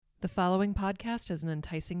The following podcast is an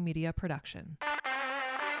enticing media production.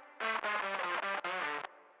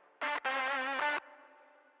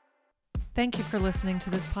 Thank you for listening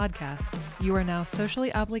to this podcast. You are now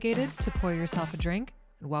socially obligated to pour yourself a drink,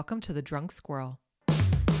 and welcome to the Drunk Squirrel.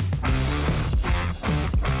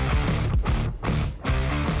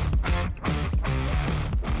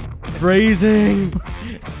 Phrasing.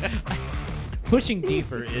 Pushing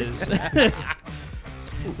deeper is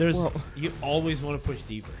you always want to push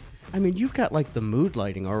deeper. I mean, you've got like the mood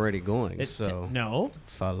lighting already going. No,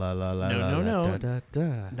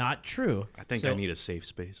 not true. I think I need a safe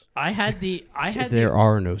space. There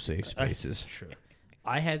are no safe spaces. True.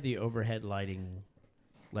 I had the overhead lighting,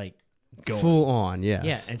 like going Full on, yes.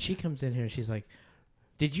 Yeah, and she comes in here and she's like,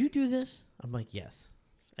 "Did you do this?" I'm like, "Yes,"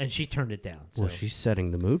 and she turned it down. So. Well, she's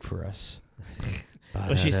setting the mood for us.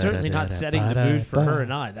 Well, she's certainly not setting the mood for her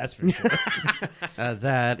and I, that's for sure.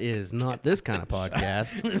 That is not this kind of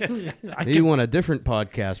podcast. You want a different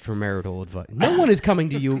podcast for marital advice. No one is coming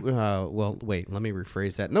to you. Well, wait, let me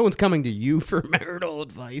rephrase that. No one's coming to you for marital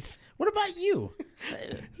advice. What about you?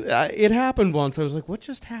 It happened once. I was like, what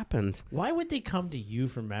just happened? Why would they come to you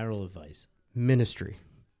for marital advice? Ministry.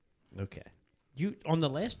 Okay. On the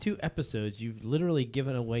last 2 episodes, you've literally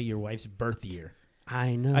given away your wife's birth year.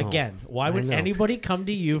 I know. Again, why would anybody come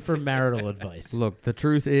to you for marital advice? Look, the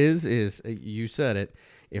truth is you said it.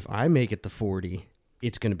 If I make it to 40,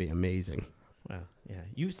 it's going to be amazing. Well, yeah.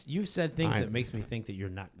 You've said things that makes me think that you're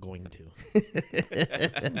not going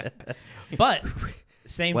to. But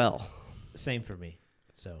same for me.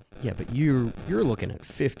 So yeah, but you're looking at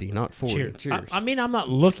 50, not 40. Cheers. I mean, I'm not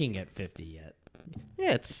looking at 50 yet.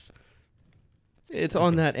 Yeah, it's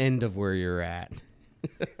on that end of where you're at.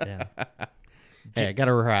 Yeah. Hey, I got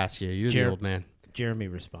to harass you. You're the old man. Jeremy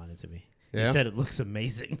responded to me. Yeah? He said it looks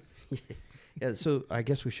amazing. Yeah, so I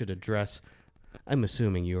guess we should address, I'm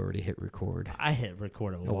assuming you already hit record. I hit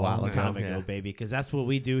record a while long time ago, ago, baby, because that's what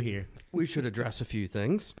we do here. We should address a few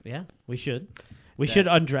things. Yeah, we should. We should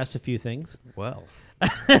undress a few things. Well,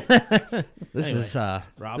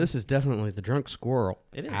 this is definitely the Drunk Squirrel.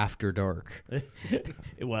 It is. After dark.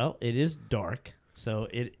 Well, it is dark, so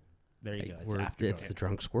there you go. It's the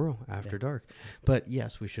Drunk Squirrel after dark. But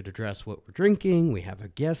yes, we should address what we're drinking. We have a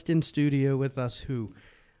guest in studio with us who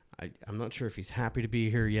I'm not sure if he's happy to be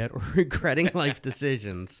here yet or regretting life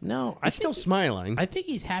decisions. No, he's still smiling. I think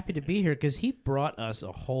he's happy to be here because he brought us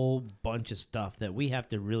a whole bunch of stuff that we have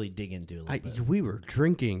to really dig into a little bit. We were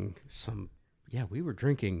drinking some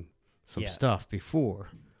stuff before.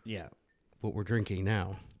 Yeah. What we're drinking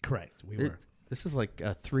now. Correct. We were. This is like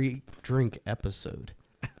a 3-drink episode.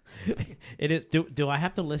 It is. Do I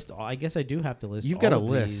have to list all? I guess I do have to list. You've got a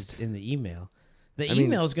list in the email. The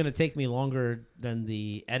email is going to take me longer than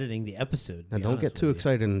the editing the episode. Now don't get too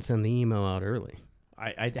excited and send the email out early.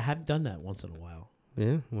 I have done that once in a while.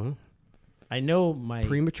 Yeah, well, I know my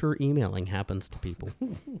premature emailing happens to people.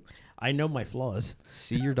 I know my flaws.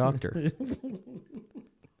 See your doctor.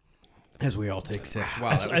 As we all take sips.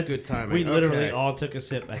 Wow, that was good timing. We literally all took a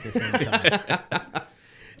sip at the same time.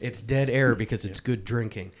 It's dead air because it's good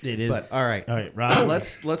drinking. It is. But all right, Rob.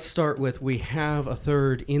 let's start with we have a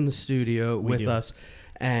third in the studio with us,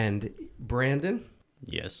 and Brandon.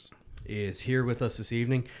 Yes, is here with us this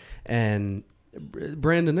evening. And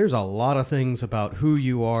Brandon, there's a lot of things about who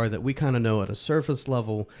you are that we kind of know at a surface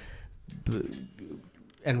level,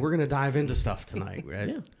 and we're going to dive into stuff tonight, right?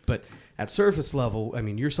 Yeah. But at surface level, I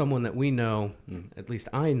mean, you're someone that we know, at least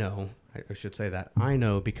I know. I should say that I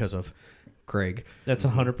know because of Craig. That's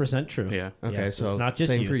 100% true. Yeah. Okay, yes, so it's not just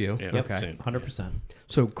same you. for you. Yeah, Yep, okay. same. 100%.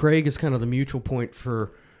 So Craig is kind of the mutual point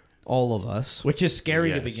for all of us. Which is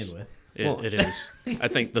scary to begin with. It is. I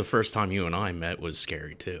think the first time you and I met was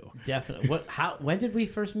scary too. Definitely. When did we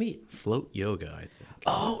first meet? Float yoga, I think.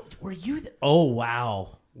 Oh, were you? Oh,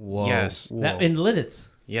 wow. Whoa. Yes. Whoa. In Lidditz.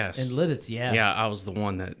 Yes. In Lidditz, yeah. Yeah, I was the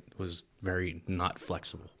one that was very not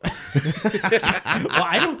flexible. Well,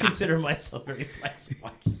 I don't consider myself very flexible,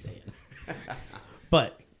 I'm just saying.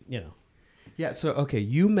 But, Yeah, so, okay,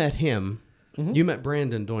 you met him. Mm-hmm. You met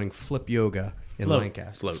Brandon doing flip yoga in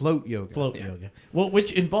Lancaster. Float yoga. Float yoga. Well,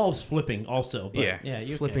 which involves flipping also. But yeah.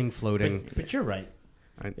 Flipping, floating. But you're right.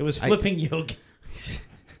 It was flipping yoga.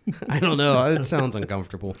 I don't know. It sounds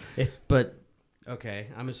uncomfortable. But, okay,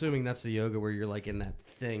 I'm assuming that's the yoga where you're like in that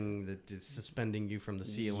thing that is suspending you from the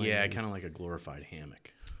ceiling. Yeah, kind of like a glorified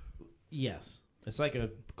hammock. Yes. It's like a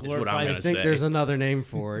glorified... I think there's another name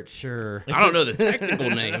for it, sure. I don't know the technical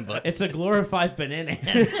name, but... It's a glorified banana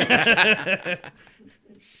hammock.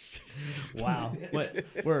 Wow. What?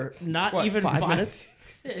 We're not What, even 5 minutes?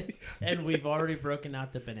 and we've already broken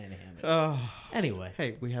out the banana hammock. Anyway.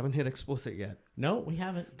 Hey, we haven't hit explicit yet. No, we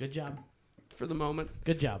haven't. Good job. For the moment.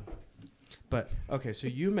 Good job. But, okay, so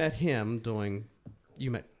you met Ken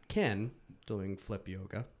doing flip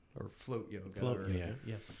yoga, or float yoga. Float yoga, yeah.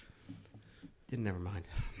 yes. Never mind.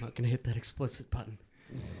 I'm not going to hit that explicit button.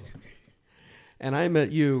 And I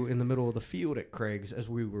met you in the middle of the field at Craig's as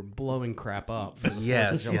we were blowing crap up. For the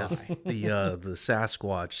 4th of July. The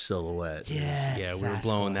Sasquatch silhouette. Yes, Yeah, we were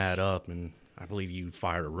blowing that up, and I believe you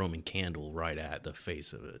fired a Roman candle right at the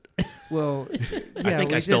face of it. Well, I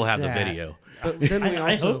think I still have the video. But then we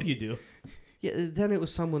I also, hope you do. Yeah, then it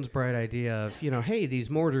was someone's bright idea of, hey, these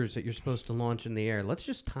mortars that you're supposed to launch in the air, let's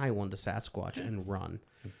just tie one to Sasquatch and run.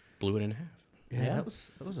 Blew it in half. Yeah,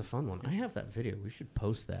 that was a fun one. I have that video. We should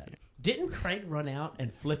post that. Didn't Craig run out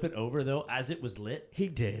and flip it over, though, as it was lit? He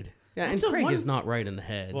did. Yeah, That's and Craig one- is not right in the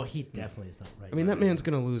head. Well, he definitely is not right. I mean, that man's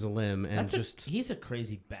going to lose a limb, and he's a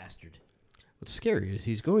crazy bastard. what's scary is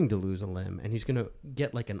he's going to lose a limb, and he's going to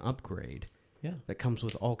get like an upgrade Yeah. that comes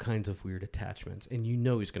with all kinds of weird attachments, and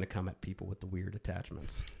he's going to come at people with the weird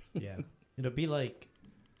attachments. Yeah. It'll be like,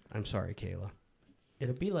 I'm sorry, Kayla.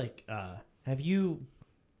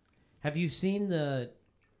 have you seen the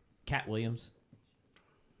Cat Williams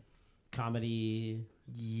comedy?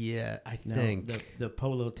 Yeah, I No, think. the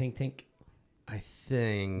Polo Tink Tink. I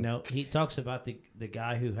think. No, he talks about the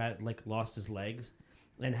guy who had lost his legs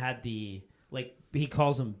and had he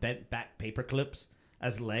calls them bent back paper clips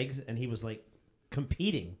as legs, and he was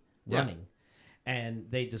competing running, and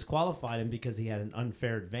they disqualified him because he had an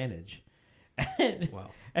unfair advantage. And,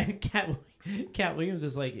 Wow. And Cat Williams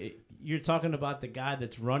is like, you're talking about the guy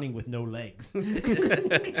that's running with no legs.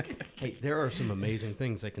 Hey, there are some amazing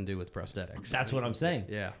things they can do with prosthetics. That's what I'm saying.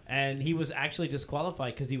 Yeah. And he was actually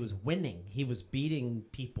disqualified because he was winning. He was beating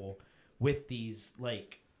people with these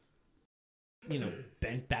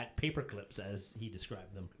bent back paper clips, as he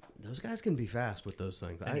described them. Those guys can be fast with those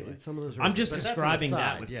things. Anyway, Some of those. I'm just but that's an describing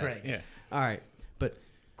that aside, with yes. Craig. Yeah. All right, but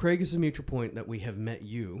Craig is a mutual point that we have met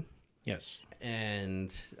you, Yes.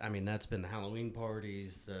 and I mean that's been Halloween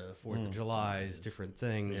parties, 4th of July's, different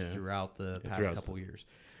things throughout the past couple years,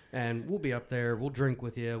 and we'll be up there. We'll drink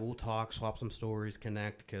with you. We'll talk, swap some stories,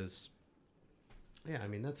 connect. Because, I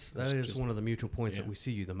mean that is just one of the mutual points that we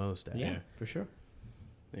see you the most at. Yeah, for sure.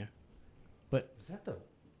 Yeah. But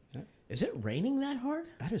is it raining that hard?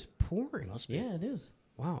 That is pouring. Must be. Yeah, it is.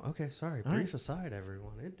 Wow. Okay. Sorry. All Brief right. aside,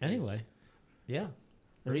 everyone. It is Anyway, yeah.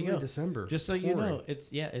 There you early go. December. Just so you pouring. know, it's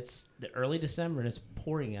the early December and it's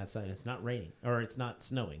pouring outside. It's not raining or it's not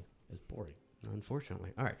snowing. It's pouring.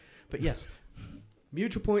 Unfortunately. All right. But yes,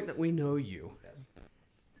 mutual point that we know you. Yes.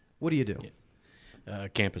 What do you do? Yeah.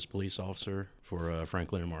 Campus police officer for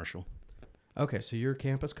Franklin and Marshall. Okay, so you're a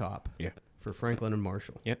campus cop. Yeah. For Franklin and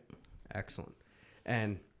Marshall. Yep. Excellent.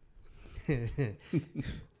 And there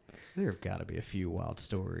have got to be a few wild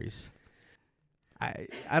stories.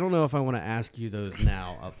 I don't know if I want to ask you those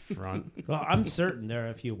now up front. Well, I'm certain there are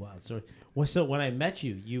a few wild stories. Well, so when I met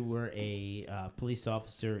you, you were a police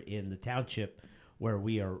officer in the township where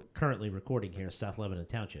we are currently recording here, South Lebanon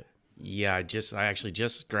Township. Yeah, I actually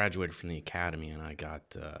just graduated from the academy, and I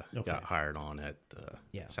got hired on at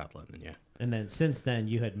South Lebanon. Yeah. And then since then,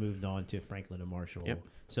 you had moved on to Franklin and Marshall. Yep.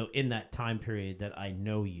 So in that time period that I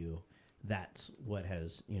know you, that's what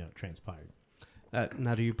has transpired.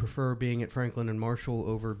 Now, do you prefer being at Franklin and Marshall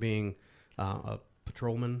over being a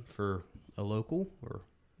patrolman for a local? Or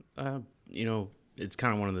it's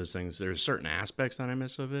kind of one of those things. There's certain aspects that I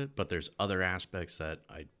miss of it, but there's other aspects that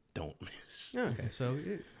I don't miss. Okay, so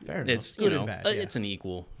Fair enough. It's Good and bad, yeah. it's an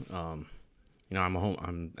equal. I'm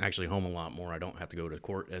actually home a lot more. I don't have to go to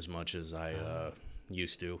court as much as I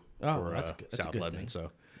used to for that's a South good Lebanon. thing.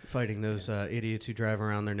 So fighting those idiots who drive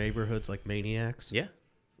around their neighborhoods like maniacs. yeah,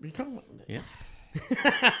 Yeah.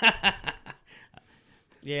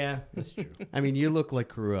 Yeah, that's true. I mean, you look like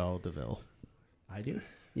Cruella DeVille. I do.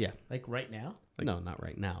 Yeah. Like right now? No, not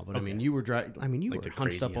right now. But I Okay. mean, you were you Like were the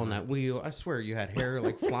hunched up crazy on eye. that wheel. I swear, you had hair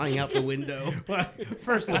like flying out the window.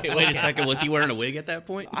 First off, wait a second. Was he wearing a wig at that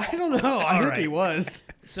point? I don't know. I think right. he was.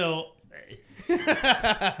 so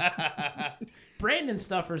Brandon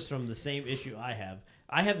suffers from the same issue I have.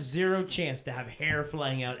 I have zero chance to have hair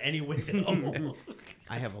flying out any window.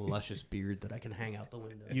 I have a luscious beard that I can hang out the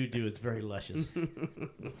window. You do. It's very luscious.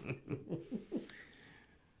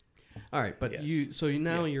 All right, but Yes.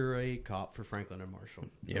 you're a cop for Franklin and Marshall.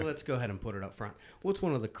 Yeah. So let's go ahead and put it up front. What's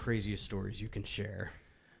one of the craziest stories you can share?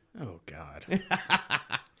 Oh God.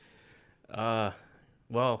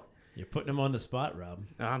 Well, You're putting him on the spot, Rob.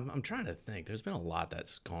 I'm trying to think. There's been a lot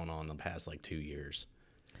that's gone on the past 2 years.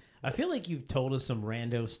 I feel like you've told us some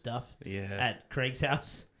rando stuff at Craig's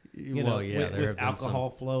house. With alcohol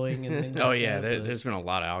flowing and things. Oh like yeah, that, there's been a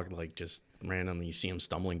lot of alcohol, like just randomly you see them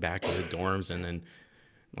stumbling back to the dorms and then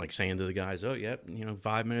like saying to the guys, "Oh, yep,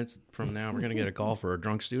 5 minutes from now we're gonna get a call for a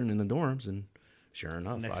drunk student in the dorms." And sure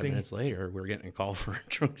enough, Next 5 thing- minutes later, we're getting a call for a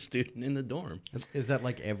drunk student in the dorm. Is that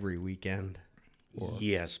like every weekend?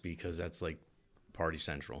 Yes, because that's like party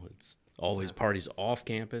central. It's always parties off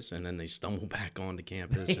campus, and then they stumble back onto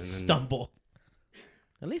campus. They and then, stumble.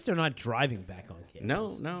 At least they're not driving back on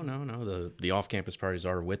campus. No. The off-campus parties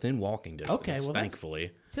are within walking distance. Okay, well,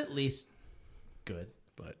 thankfully, it's at least good.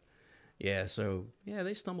 but yeah, so yeah,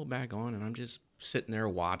 they stumble back on, and I'm just sitting there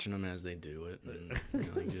watching them as they do it, and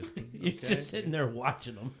You're just sitting there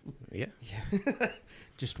watching them. yeah,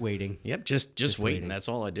 Just waiting. yep, just waiting. waiting. That's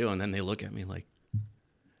all I do, and then they look at me like,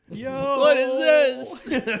 Yo, "What is this?"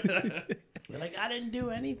 They're like, I didn't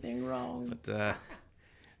do anything wrong. But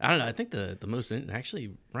I don't know. I think the most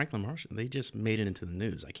actually Franklin Marshall, they just made it into the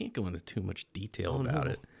news. I can't go into too much detail about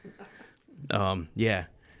it. Yeah.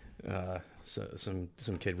 So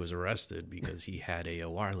some kid was arrested because he had a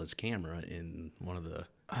wireless camera in one of the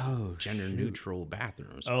gender neutral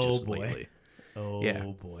bathrooms. Oh, just boy. lately. Oh Yeah.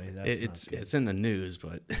 boy, that's It's in the news,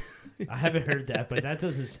 but I haven't heard that, but that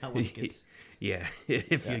doesn't sound like it's. yeah,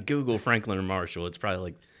 if you Google Franklin Marshall, it's probably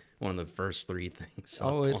like one of the first 3 things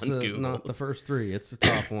on it's Google. not the first 3. It's the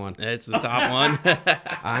top one. It's the top one.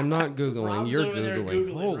 I'm not Googling. Rob's You're over there Googling.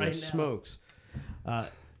 Googling Holy right now. smokes.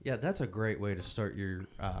 Yeah, that's a great way to start your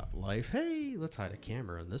life. Hey, let's hide a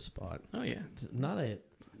camera in this spot. Oh yeah. Not a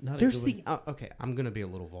There's good the okay. I'm gonna be a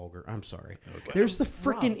little vulgar. I'm sorry. Okay. There's the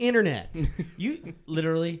freaking Rob. internet. you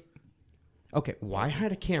literally. Okay, why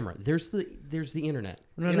hide a camera? There's the internet.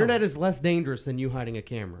 No. Internet is less dangerous than you hiding a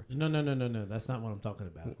camera. No. That's not what I'm talking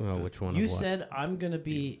about. Oh, which one? You of what? said I'm gonna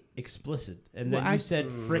be explicit, and Well, then you said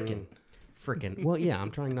frickin'. Frickin'. Well, yeah, I'm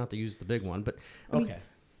trying not to use the big one, but I mean, Okay.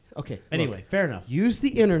 Okay. Anyway, look, fair enough. use the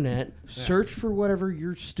internet. Search for whatever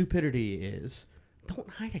your stupidity is. Don't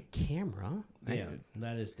hide a camera. Yeah,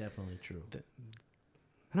 that is definitely true.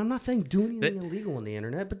 And I'm not saying do anything illegal on the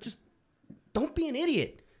internet, but just don't be an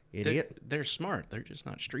idiot. Idiot. They're smart. They're just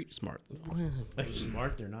not street smart. They're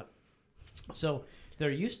smart. They're not. So there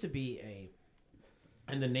used to be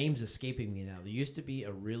and the name's escaping me now. There used to be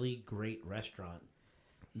a really great restaurant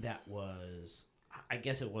that was, I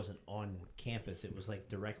guess it wasn't on campus. It was like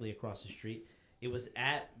directly across the street. It was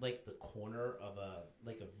at like the corner of a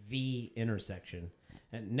V intersection,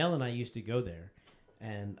 and Nell and I used to go there,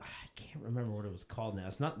 and I can't remember what it was called now.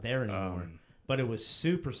 It's not there anymore, but it was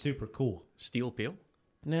super super cool. Steel Peel?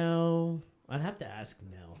 No, I'd have to ask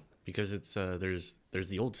Nell. Because it's there's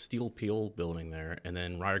the old Steel Peel building there, and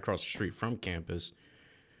then right across the street from campus,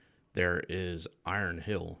 there is Iron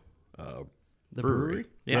Hill, The brewery?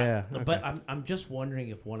 Yeah. Okay. But I'm just wondering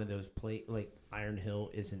if one of those like Iron Hill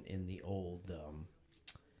isn't in the old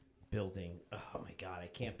building. Oh my god, I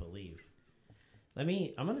can't believe. I'm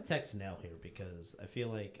gonna text Nell here because I feel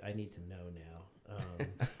like I need to know now.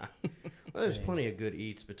 Well, there's plenty of good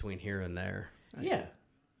eats between here and there. Yeah.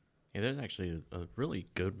 Yeah, there's actually a really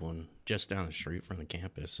good one just down the street from the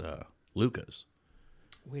campus, Luca's.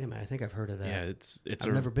 Wait a minute, I think I've heard of that. Yeah, it's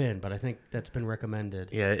I've never been, but I think that's been recommended.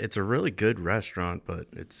 Yeah, it's a really good restaurant, but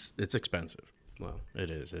it's expensive. Well, It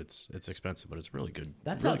is. It's expensive, but it's really good.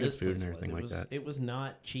 That's really how good this food place and everything was. like that. It was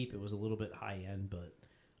not cheap. It was a little bit high end, but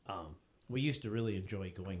we used to really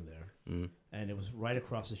enjoy going there. Mm. And it was right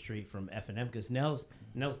across the street from F&M because Nell's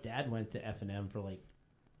dad went to F&M for like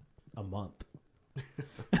a month.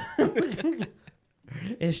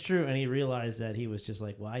 It's true, and he realized that he was just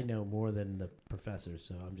like, well, I know more than the professor,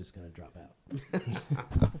 so I'm just going to drop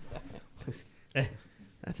out.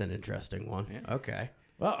 that's an interesting one. Yeah. Okay.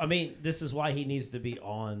 Well, I mean, this is why he needs to be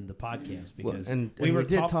on the podcast because we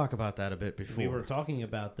did talk about that a bit before. We were talking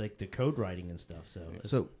about like the code writing and stuff.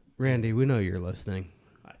 So, Randy, we know you're listening.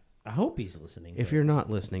 I hope he's listening. If you're not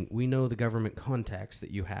listening, we know the government contacts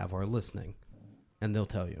that you have are listening, and they'll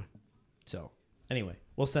tell you. So, anyway,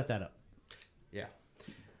 we'll set that up. Yeah.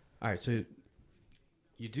 All right, so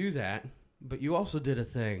you do that, but you also did a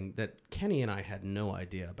thing that Kenny and I had no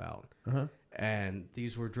idea about. Uh-huh. And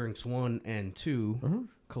these were drinks 1 and 2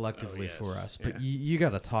 collectively yes. for us. But Yeah. you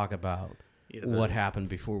got to talk about Yeah, what happened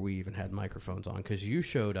before we even had microphones on, because you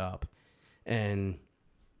showed up, and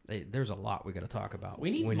there's a lot we got to talk about.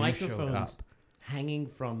 We need when you showed microphones up. hanging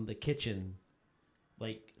from the kitchen,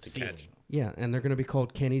 like To ceiling. catch. Yeah, and they're going to be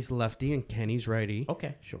called Kenny's Lefty and Kenny's Righty.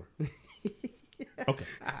 Okay, sure. Okay.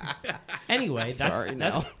 Anyway, Sorry,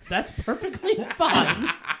 Nell. that's perfectly fine.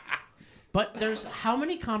 But there's how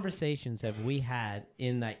many conversations have we had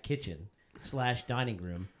in that kitchen / dining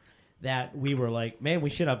room that we were like, man, we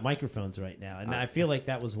should have microphones right now. And I feel like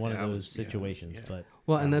that was one of those situations. But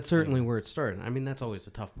well, and that's certainly where it started. I mean, that's always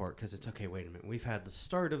the tough part because it's okay. Wait a minute, we've had the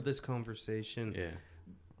start of this conversation,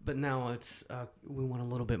 but now it's we want a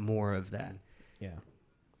little bit more of that. Yeah.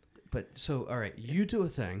 But so, all right, you do a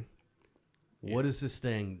thing. What is this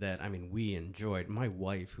thing that, I mean, we enjoyed? My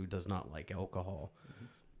wife, who does not like alcohol,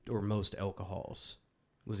 or most alcohols,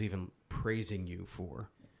 was even praising you for.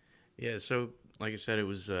 Yeah, so like I said, it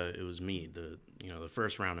was mead. The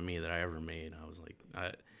first round of mead that I ever made. I was like,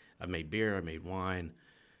 I've made beer, I've made wine,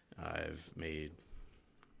 I've made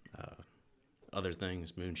other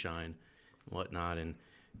things, moonshine, whatnot, and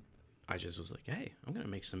I just was like, hey, I'm gonna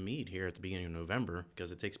make some mead here at the beginning of November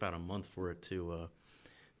because it takes about a month for it to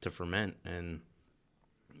ferment, and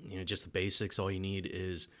just the basics. All you need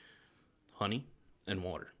is honey and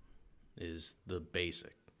water is the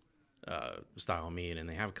basic style mead, and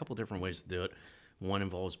they have a couple different ways to do it. One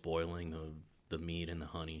involves boiling the mead and the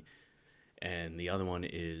honey, and the other one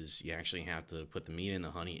is you actually have to put the mead and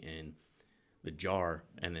the honey in the jar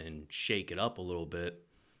and then shake it up a little bit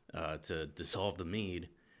to dissolve the mead,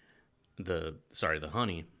 the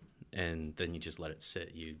honey, and then you just let it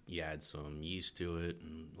sit. You add some yeast to it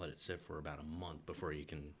and let it sit for about a month before you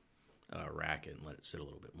can rack it and let it sit a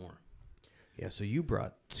little bit more. Yeah, so you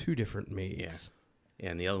brought two different meads. Yeah,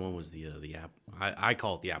 and the other one was the apple. I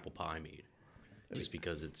call it the apple pie mead, just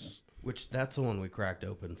because it's. Which that's the one we cracked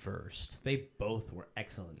open first. They both were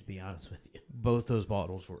excellent, to be honest with you. Both those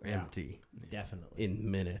bottles were empty. Definitely. In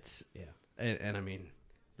minutes. Yeah. And I mean,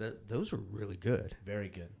 those were really good. Very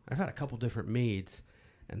good. I've had a couple different meads,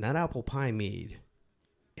 and that apple pie mead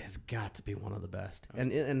has got to be one of the best.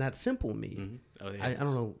 And that simple mead, Mm-hmm. Oh, yeah, I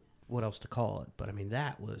don't know what else to call it, but I mean,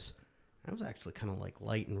 that was actually kind of like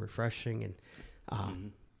light and refreshing.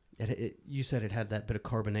 And you said it had that bit of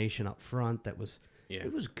carbonation up front that was,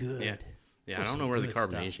 it was good. Yeah. Yeah, I don't know where the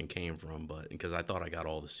carbonation came from, but because I thought I got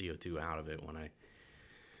all the CO2 out of it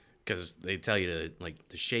because they tell you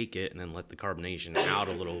to shake it and then let the carbonation out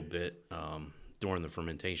a little bit during the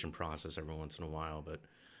fermentation process every once in a while, but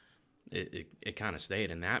it kind of stayed.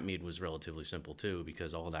 And that mead was relatively simple too,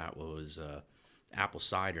 because all that was apple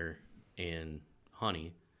cider and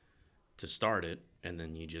honey to start it, and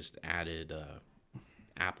then you just added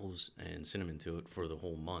apples and cinnamon to it for the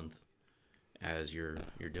whole month as you're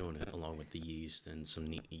doing it, along with the yeast and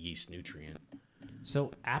some yeast nutrient.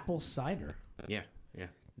 So apple cider. Yeah.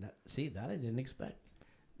 Now, see, that I didn't expect.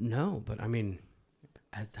 No, but I mean,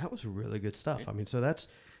 that was really good stuff. Yeah. I mean, so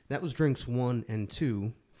that was drinks 1 and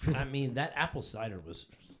 2. I mean, that apple cider was.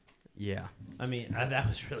 Yeah. I mean, that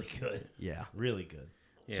was really good. Yeah. Really good.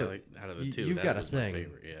 Yeah, so like out of the two, you've that got was a thing. My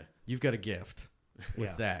favorite. Yeah. You've got a gift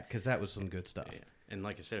with that, because that was some good stuff. Yeah. And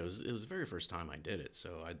like I said, it was the very first time I did it,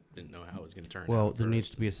 so I didn't know how it was going to turn out. Well, there needs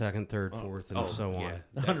to be a second, third, fourth, and so on.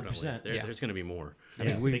 100%. There's going to be more. I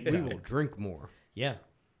mean, we will drink more. Yeah.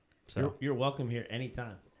 So you're welcome here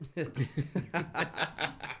anytime. Yeah,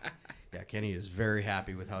 Kenny is very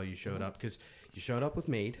happy with how you showed up, because you showed up with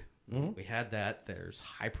mead. Mm-hmm. We had that. There's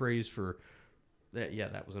high praise for that. Yeah,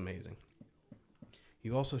 that was amazing.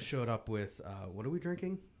 You also showed up with what are we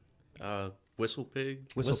drinking? Whistle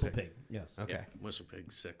Pig. Whistle Pig. Yes. Okay. Yeah, Whistle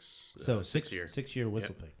Pig 6. So 6 year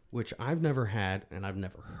Whistle Pig, which I've never had and I've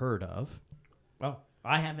never heard of. Well,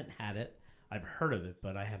 I haven't had it. I've heard of it,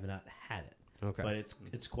 but I have not had it. Okay. But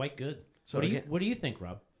it's quite good. So what do you think,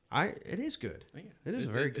 Rob? It is good. Yeah. It is a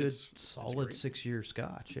very good, solid 6-year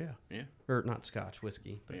Scotch. Yeah. Yeah. Or not Scotch,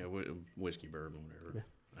 whiskey. But. Yeah, whiskey, bourbon, whatever.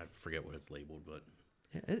 Yeah. I forget what it's labeled, but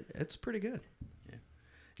yeah, it's pretty good. Yeah.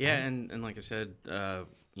 Yeah, and like I said,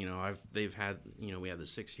 they've had, we had the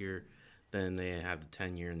 6-year, then they have the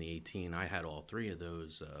 10-year and the 18. I had all three of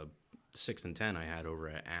those. 6 and 10 I had over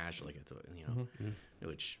at Ash, like I told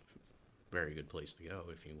which very good place to go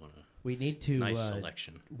if you want to. We need to nice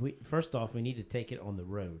selection. First off, we need to take it on the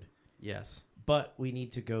road. Yes, but we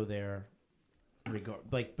need to go there.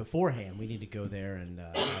 Beforehand, we need to go there and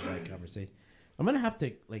have that conversation. I'm gonna have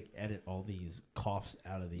to edit all these coughs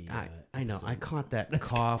out of the. I know. I caught that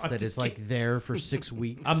cough that is there for 6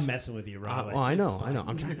 weeks. I'm messing with you, Rob. I know.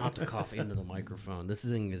 I'm trying not to cough into the microphone. This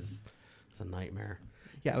thing it's a nightmare.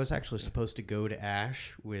 Yeah, I was actually supposed to go to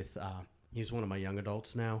Ash with. He's one of my young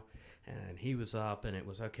adults now, and he was up, and it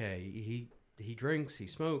was okay. He drinks, he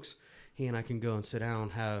smokes. He and I can go and sit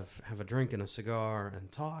down, have a drink and a cigar,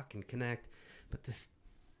 and talk and connect. But this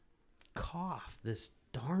cough, this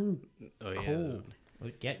darn cold.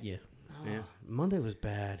 It'll get you. Yeah. Monday was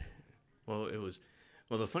bad. Well,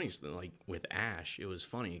 the funniest thing, with Ash, it was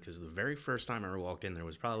funny because the very first time I ever walked in there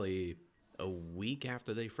was probably a week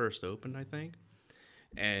after they first opened, I think.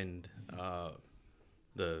 And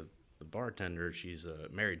the the bartender. She's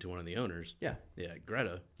married to one of the owners. Yeah. Yeah,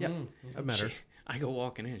 Greta. Yeah. I've met her. I go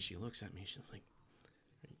walking in. She looks at me. She's like,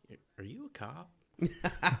 "Are you a cop?"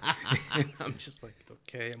 And I'm just like,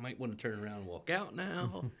 "Okay, I might want to turn around and walk out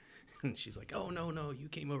now." And she's like, "Oh no, you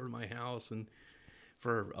came over to my house and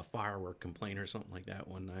for a firework complaint or something like that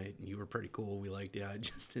one night, and you were pretty cool. We liked you. I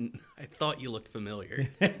just didn't. I thought you looked familiar."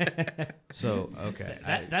 So okay,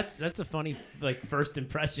 That's a funny first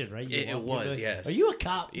impression, right? It was, yes. Are you a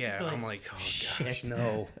cop? Yeah, Like, I'm like, "Oh gosh, shit.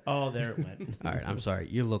 no." Oh, there it went. all right. I'm sorry.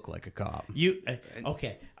 You look like a cop. You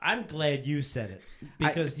okay? I'm glad you said it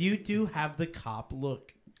because you do have the cop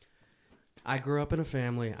look. I grew up in a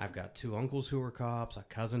family. I've got 2 uncles who were cops, a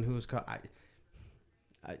cousin who was cop.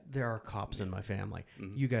 There are cops in my family.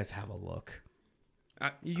 Mm-hmm. You guys have a look.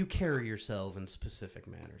 You carry yourself in specific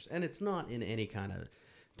manners, and it's not in any kind of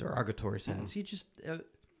derogatory sense. You just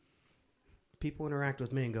people interact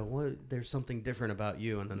with me and go, "Well, there's something different about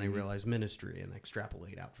you," and then they realize ministry and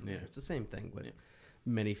extrapolate out from there. It's the same thing with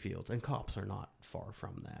many fields, and cops are not far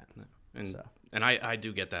from that. No. And So. and I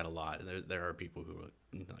do get that a lot. There are people who are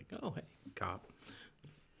like, "Oh, hey, cop."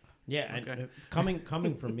 Yeah, Okay. and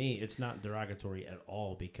coming from me, it's not derogatory at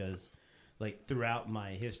all because, like, throughout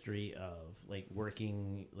my history of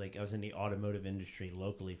working, I was in the automotive industry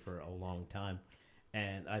locally for a long time,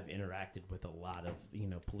 and I've interacted with a lot of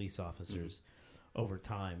police officers over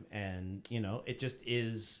time, and it just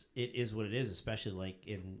is what it is, especially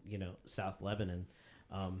in South Lebanon.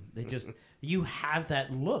 They just you have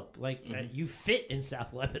that look you fit in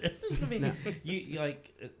South Lebanon. I mean, you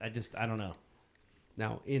I don't know.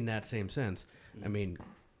 Now, in that same sense, I mean,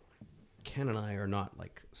 Ken and I are not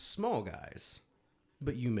small guys,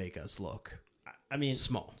 but you make us look I mean,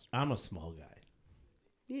 small. I'm a small guy.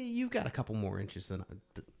 Yeah, you've got a couple more inches than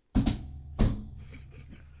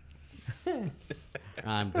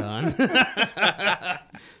I'm done. I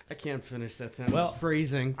can't finish that sentence. Well,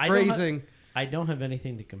 phrasing. I don't have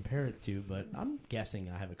anything to compare it to, but I'm guessing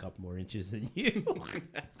I have a couple more inches than you.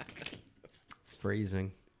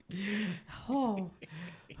 Phrasing. Oh,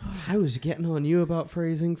 I was getting on you about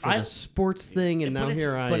phrasing for the sports thing, and now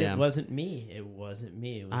here I am. But it wasn't me. It wasn't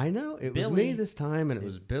me. It was I know. It was Billy. me this time, and it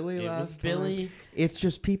was Billy It last was time. Billy. It's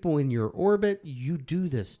just people in your orbit. You do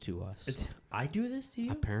this to us. I do this to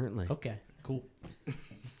you? Apparently. Okay, cool.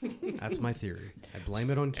 That's my theory. I blame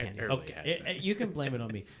it on Kenny. Everybody has Okay, that. you can blame it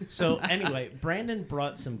on me. So anyway, Brandon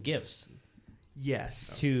brought some gifts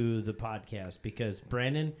Yes. to the podcast because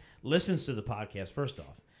Brandon listens to the podcast first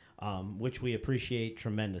off, which we appreciate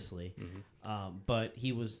tremendously. But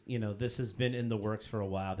he was, this has been in the works for a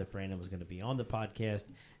while that Brandon was going to be on the podcast,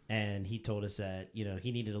 and he told us that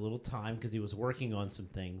he needed a little time because he was working on some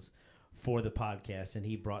things for the podcast, and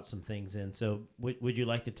he brought some things in. So would you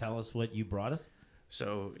like to tell us what you brought us?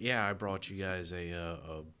 So yeah, I brought you guys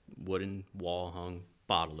a wooden wall hung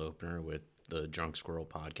bottle opener with the Drunk Squirrel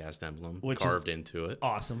podcast emblem Which carved into it.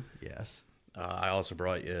 Awesome. Yes. I also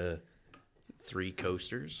brought you 3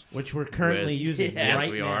 coasters. Which we're currently using Yes,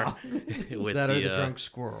 right we now. are. With That the, are the drunk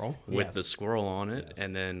squirrel. with Yes. the squirrel on it, Yes.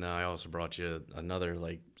 and then I also brought you another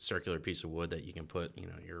circular piece of wood that you can put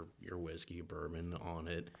your whiskey, bourbon on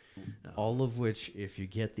it. All of which, if you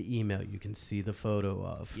get the email, you can see the photo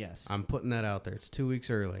of. Yes. I'm putting that out there. It's 2 weeks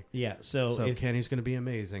early. Yeah. So So Kenny's going to be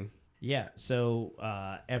amazing. yeah. So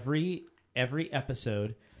every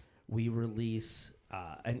episode we release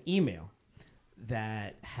an email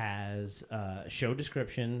that has a show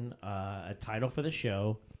description, a title for the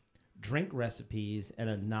show, drink recipes, and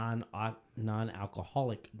a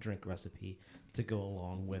non-alcoholic drink recipe to go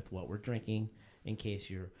along with what we're drinking. In case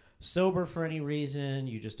you're sober for any reason,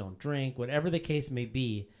 you just don't drink, whatever the case may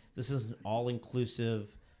be, this is an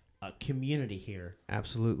all-inclusive community here.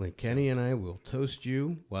 Absolutely. Kenny and I will toast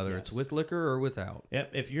you, whether it's Yes. with liquor or without.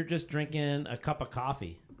 Yep. If you're just drinking a cup of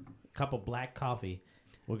coffee, a cup of black coffee,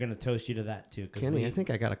 we're going to toast you to that too. Kenny, I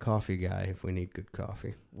think I got a coffee guy if we need good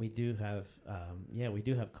coffee. We do have, we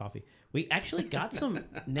do have coffee. We actually got some.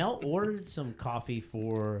 Nell ordered some coffee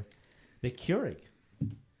for the Keurig.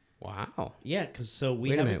 Wow. Yeah, because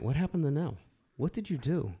Wait a minute. What happened to Nell? What did you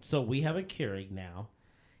do? So we have a Keurig now,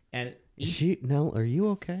 and Nell, are you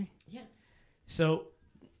okay? yeah. So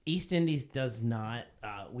East Indies does not.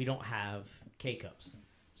 We don't have K cups,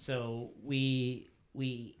 so we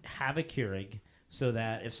have a Keurig so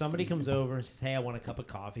that if somebody comes over and says, "Hey, I want a cup of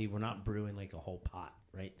coffee," we're not brewing like a whole pot,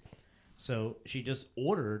 right? So she just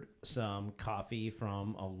ordered some coffee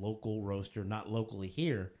from a local roaster, not locally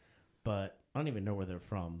here, but I don't even know where they're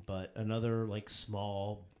from, but another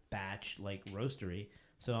small batch roastery.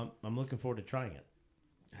 So I'm looking forward to trying it.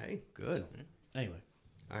 Hey, good. Anyway,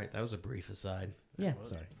 All right, that was a brief aside. yeah,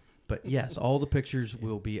 sorry. But yes, all the pictures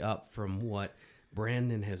will be up from what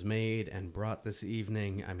Brandon has made and brought this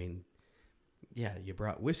evening. I mean, yeah, you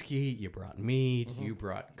brought whiskey, you brought mead, you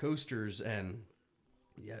brought coasters, and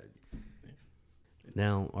yeah.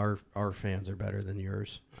 Now our fans are better than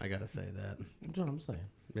yours. I gotta say that. That's what I'm saying.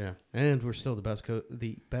 Yeah, and we're still the best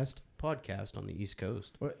podcast on the East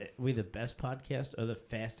Coast. Are we the best podcast or the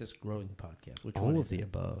fastest growing podcast? Which All one of is the it?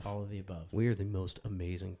 above. All of the above. We are the most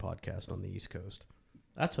amazing podcast on the East Coast.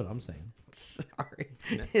 That's what I'm saying. Sorry,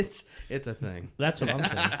 it's a thing. That's what I'm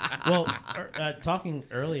saying. Well, talking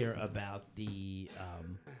earlier about the,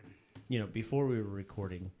 before we were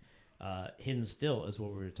recording, Hidden Still is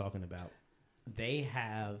what we were talking about. They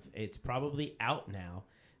have, it's probably out now.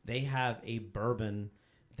 They have a bourbon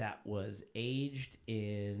that was aged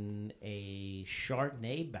in a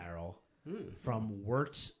Chardonnay barrel from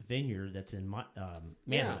Wirtz Vineyard that's in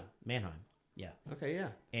Mannheim. Mannheim. Yeah. Okay, yeah.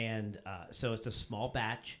 And so it's a small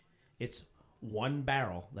batch. It's one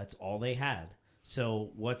barrel. That's all they had.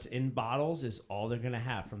 So what's in bottles is all they're going to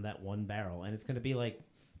have from that one barrel. And it's going to be like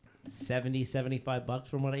 $75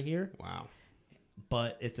 from what I hear. Wow.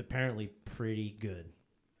 But it's apparently pretty good.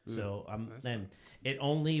 So it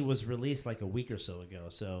only was released like a week or so ago.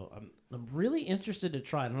 So I'm really interested to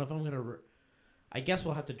try. I don't know if I'm going to... I guess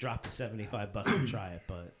we'll have to drop the $75 and try it,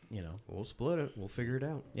 but we'll split it. We'll figure it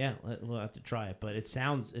out. Yeah, we'll have to try it. But it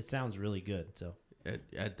sounds really good. So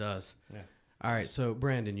it does. Yeah. All right. So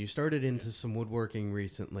Brandon, you started into some woodworking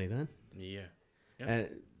recently, then? Yeah.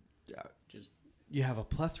 Just you have a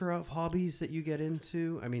plethora of hobbies that you get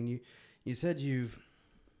into. I mean, you said you've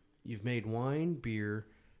made wine, beer,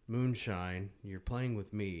 moonshine. You're playing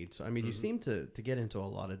with mead. So I mean, you seem to get into a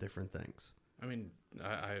lot of different things. I mean,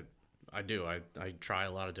 I do. I try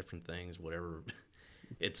a lot of different things. Whatever.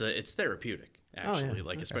 It's therapeutic actually.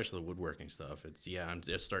 Especially the woodworking stuff. I'm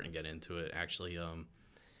just starting to get into it. Actually, what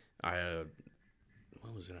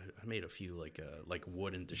was it? I made a few like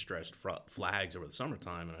wooden distressed flags over the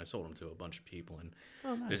summertime, and I sold them to a bunch of people. And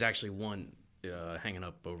nice. There's actually one hanging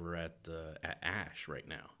up over at Ash right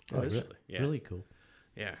now. Oh, actually. Yeah. Really cool.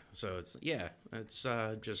 Yeah, so it's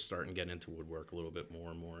just starting to get into woodwork a little bit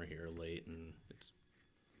more and more here late, and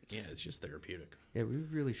it's just therapeutic. Yeah, we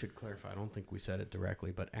really should clarify. I don't think we said it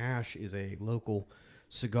directly, but Ash is a local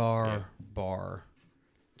cigar bar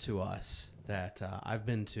to us that I've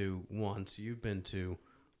been to once. You've been to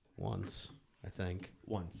once, I think.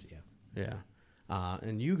 Once, yeah. Yeah.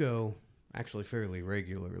 And you go actually fairly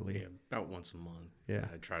regularly. Yeah, about once a month. Yeah.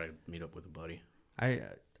 I try to meet up with a buddy. I'd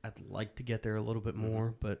like to get there a little bit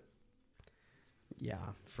more, but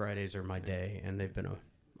yeah, Fridays are my day, and they've been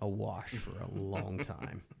a wash for a long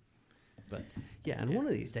time. But yeah, and one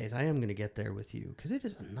of these days I am going to get there with you because it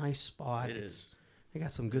is a nice spot. It is. They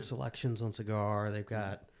got some good selections on cigar. They've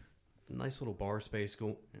got a nice little bar space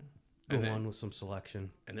going on with some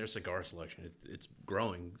selection. And their cigar selection, it's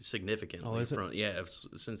growing significantly. Oh, is it?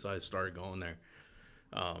 Since I started going there.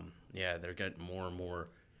 They're getting more and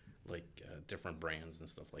more different brands and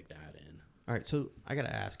stuff like that in. All right, so I got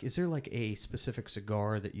to ask, is there like a specific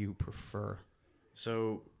cigar that you prefer?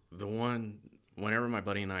 So whenever my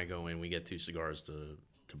buddy and I go in, we get 2 cigars to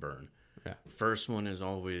burn. Yeah. First one is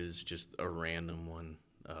always just a random one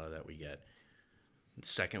that we get. The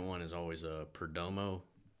second one is always a Perdomo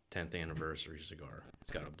 10th anniversary cigar.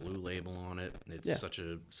 It's got a blue label on it. It's such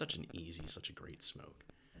an easy, such a great smoke.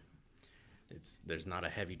 There's not a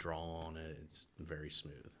heavy draw on it. It's very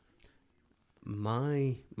smooth.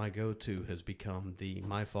 My go-to has become the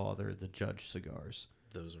My Father, the Judge cigars.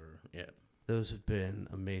 Those have been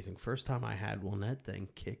amazing. First time I had one, that thing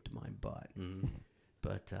kicked my butt. Mm-hmm.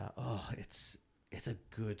 But it's a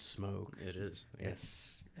good smoke. It is. Yeah.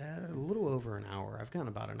 It's a little over an hour. I've gotten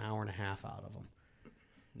about an hour and a half out of them,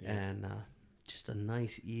 and just a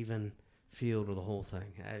nice even feel to the whole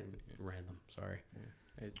thing. Random, sorry. Yeah.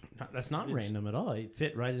 That's not random at all. It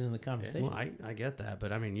fit right into the conversation. Well, I get that,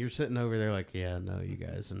 but I mean, you're sitting over there like, yeah, no, you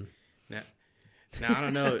guys, and now I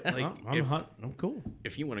don't know. I'm cool.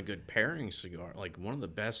 If you want a good pairing cigar, like one of the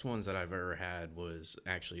best ones that I've ever had was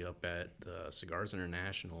actually up at Cigars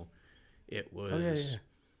International. It was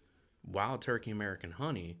Wild Turkey American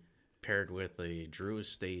Honey paired with a Drew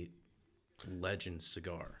Estate Legend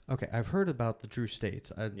cigar. Okay, I've heard about the Drew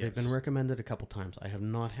Estates. They've been recommended a couple times. I have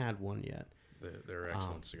not had one yet. They're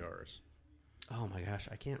excellent cigars. Oh my gosh,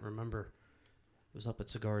 I can't remember. It was up at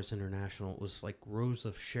Cigars International. It was like Rose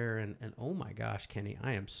of Sharon, and oh my gosh, Kenny,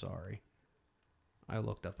 I am sorry. I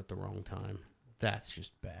looked up at the wrong time. That's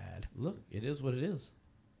just bad. Look, it is what it is.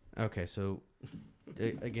 Okay, so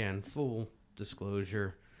again, full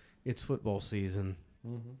disclosure, it's football season.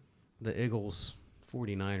 Mm-hmm. The Eagles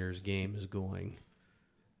 49ers game is going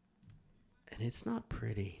and it's not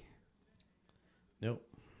pretty. Nope.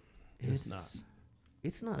 It's not.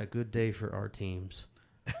 It's not a good day for our teams.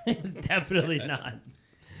 Definitely not.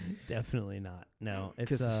 Definitely not. No, it's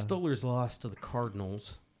Because the Steelers lost to the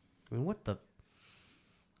Cardinals. I mean, what the?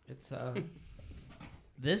 it's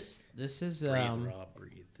this is Breathe, Rob,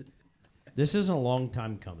 breathe. this is a long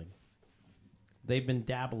time coming. They've been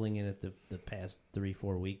dabbling in it the past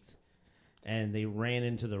 3-4 weeks, and they ran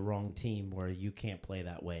into the wrong team where you can't play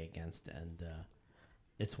that way against, and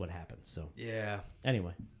it's what happened. So Yeah.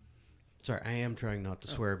 anyway, Sorry, I am trying not to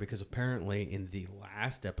swear because apparently in the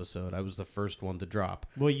last episode I was the first one to drop.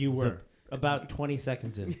 well, you were about 20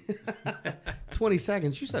 seconds in. 20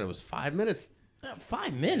 seconds. You said it was 5 minutes.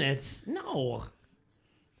 5 minutes? No.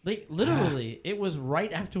 Like literally, it was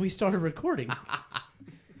right after we started recording.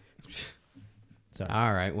 Sorry.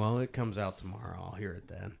 All right. Well, it comes out tomorrow. I'll hear it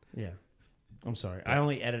then. Yeah. I'm sorry. I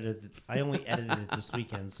only edited it this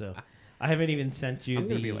weekend, so I haven't even sent you I'm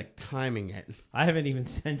gonna be like timing it, I haven't even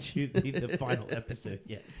sent you the final episode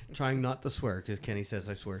yet. trying not to swear because Kenny says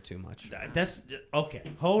I swear too much. That's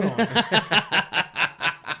okay. Hold on.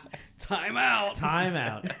 Time out. Time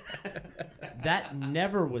out. That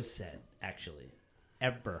never was said, actually,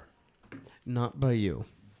 ever. Not by you,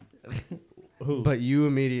 Who? but you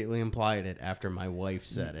immediately implied it after my wife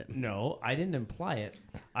said it. No, I didn't imply it.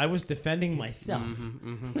 I was defending myself.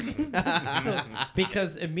 So,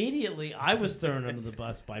 because immediately I was thrown under the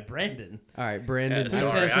bus by Brandon. All right, Brandon.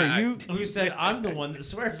 Yeah, sorry, You said I'm the one that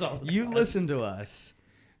swears all the time. You listen to us.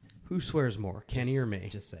 Who swears more, Kenny or me?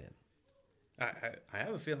 Just say it. I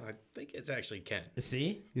have a feeling. I think it's actually Ken.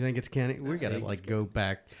 See? You think it's Kenny? We gotta See? like go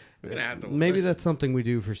back. We're gonna have to Maybe listen. that's something we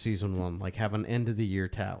do for season 1, like have an end of the year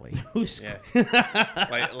tally. Who's Yeah,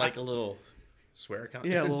 like a little swear.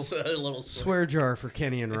 Yeah, a a little swear. Swear jar for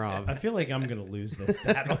Kenny and Rob. I feel like I'm gonna lose this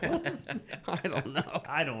battle. I don't know.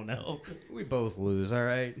 I don't know. We both lose, all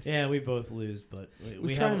right? Yeah, we both lose, but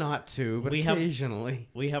We try not to, but we have- occasionally.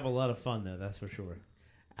 We have a lot of fun though. That's for sure.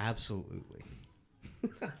 Absolutely.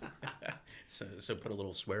 So put a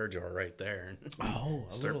little swear jar right there and Oh,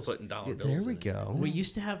 start putting dollar Yeah, bills. there we in it. go. We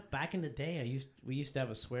used to have back in the day. We used to have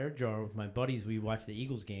a swear jar with my buddies. We watched the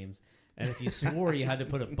Eagles games, and if you swore, you had to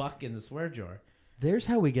put a buck in the swear jar. There's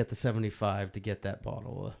how we get the 75 to get that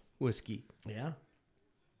bottle of whiskey. Yeah,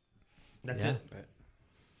 that's Yeah. it.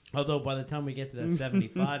 Although by the time we get to that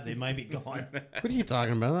 75, they might be gone. What are you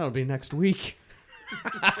talking about? That'll be next week.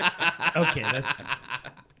 Okay,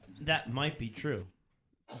 that might be true.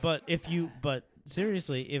 But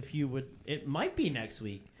seriously, if you would, it might be next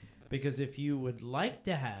week, because if you would like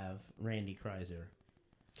to have Randy Kreiser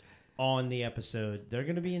on the episode, they're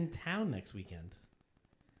going to be in town next weekend.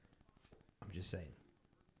 I'm just saying.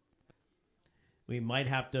 We might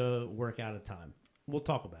have to work out a time. We'll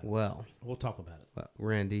talk about it. Well,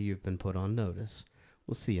 Randy, you've been put on notice.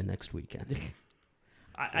 We'll see you next weekend.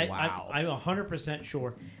 Wow. I'm 100%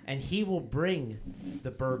 sure, and he will bring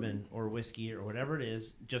the bourbon or whiskey or whatever it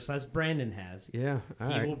is, just as Brandon has. Yeah, all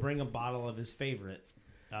He right. will bring a bottle of his favorite,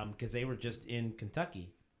 because they were just in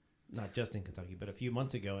Kentucky, not just in Kentucky, but a few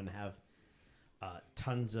months ago, and have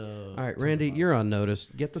tons of. All right, tons Randy, of you're bottles. on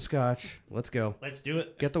notice. Get the scotch. Let's go. Let's do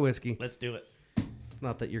it. Get the whiskey. Let's do it.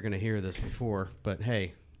 Not that you're going to hear this before, but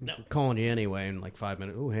hey, No. I'm calling you anyway in like 5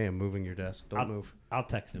 minutes. Oh, hey, I'm moving your desk. Don't move. I'll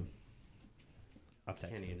text him. I'll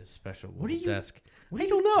text Kenny him. in his special What are little you? desk. What I are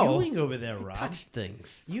don't you know. doing over there, Rob? Touch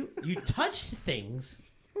things. You touched things.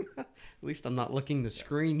 At least I'm not looking the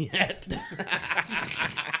screen yet.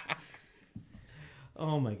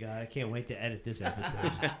 Oh my god! I can't wait to edit this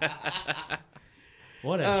episode.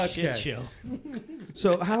 What a shit Okay. show.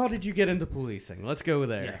 So, how did you get into policing? Let's go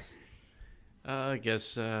there. Yes. I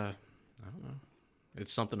guess I don't know.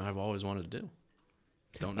 It's something I've always wanted to do.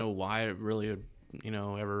 Don't know why it really,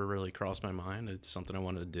 ever really crossed my mind. It's something I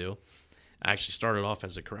wanted to do. I actually started off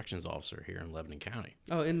as a corrections officer here in Lebanon County.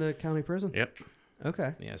 Oh, in the county prison? Yep.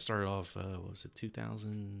 Okay. Yeah, I started off,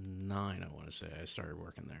 2009, I want to say. I started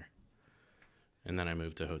working there. And then I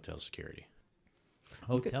moved to hotel security.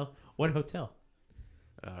 Hotel? What hotel?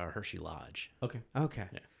 Hershey Lodge. Okay. Okay.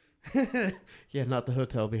 Yeah, not the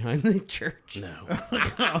hotel behind the church. No.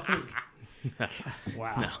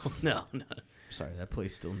 Wow. No. Sorry, that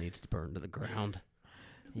place still needs to burn to the ground.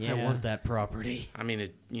 Yeah. I want that property. I mean,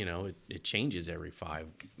 it changes every 5.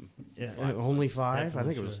 Yeah. Only 5? I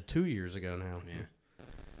Definitely think it was 2 years ago now. Yeah.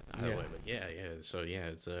 Either way, but yeah. So yeah,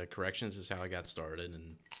 it's corrections is how I got started,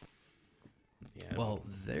 and yeah. Well,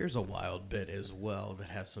 there's a wild bit as well that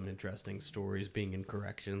has some interesting stories being in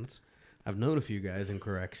corrections. I've known a few guys in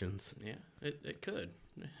corrections. Yeah, it could.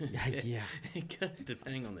 Yeah. It could,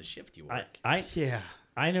 depending on the shift you work. I Yeah.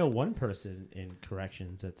 I know one person in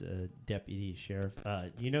corrections that's a deputy sheriff.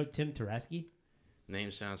 You know Tim Taraski?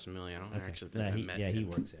 Name sounds familiar. I don't Okay. actually think I met him. he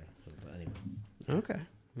works there. But anyway. Okay.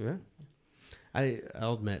 Yeah.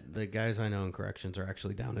 I'll admit the guys I know in corrections are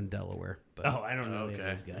actually down in Delaware. But, I don't know any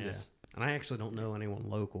Okay. of those guys. and I actually don't know anyone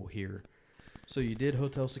local here. So you did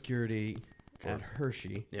hotel security at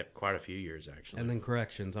Hershey, Yep, quite a few years actually. and then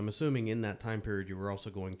corrections. I'm assuming in that time period you were also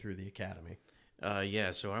going through the academy.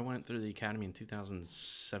 Yeah, so I went through the academy in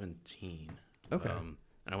 2017. Okay. And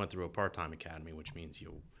I went through a part-time academy, which means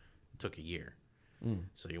you took a year.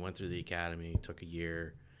 So you went through the academy, took a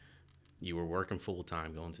year. You were working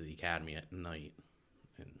full-time, going to the academy at night,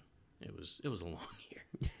 and it was a long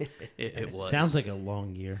year. It was. Sounds like a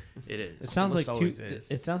long year. It is. It sounds like Almost two. always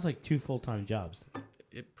is. It sounds like two full-time jobs.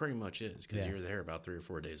 It pretty much is because Yeah. you're there about 3 or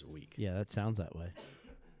 4 days a week. Yeah, that sounds that way.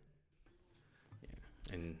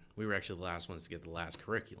 And we were actually the last ones to get the last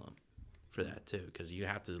curriculum for that too, because you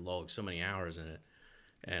have to log so many hours in it.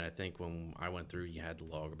 And I think when I went through, you had to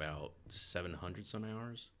log about 700 some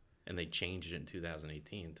hours, and they changed it in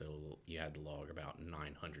 2018 until you had to log about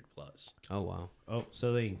 900 plus. Oh wow. Oh,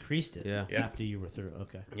 so they increased it Yeah. after you were through.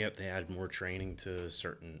 Okay. Yep, they added more training to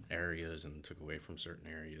certain areas and took away from certain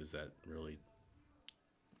areas that really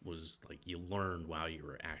was like you learned while you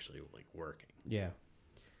were actually like working. Yeah.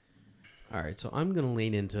 All right, so I'm going to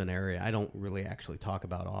lean into an area I don't really actually talk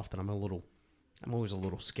about often. I'm always a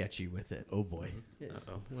little sketchy with it. Oh boy.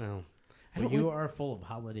 Uh-oh. Well, Well, you are full of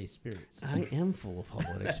holiday spirits. I am full of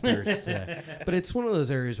holiday spirits today. But it's one of those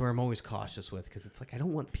areas where I'm always cautious with because it's like I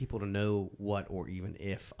don't want people to know what or even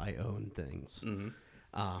if I own things.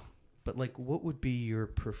 Mm-hmm. But like, what would be your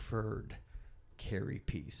preferred carry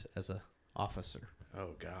piece as a officer?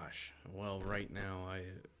 Oh gosh. Well, right now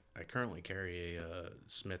I currently carry a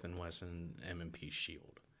Smith & Wesson M&P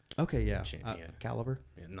Shield. Okay, yeah. Yeah. Caliber?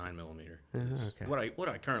 Yeah, 9mm. Uh-huh, okay. What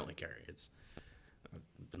I currently carry.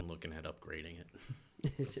 I've been looking at upgrading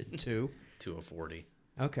it Is it 2? to a 40.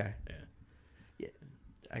 Okay. Yeah.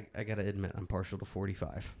 I got to admit, I'm partial to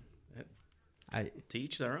 45. To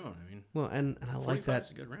each their own. I mean, Well, and I like 45's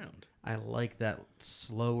that. a good round. I like that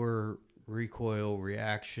slower recoil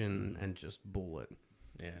reaction and just bullet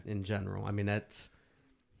Yeah. in general. I mean, that's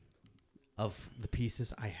of the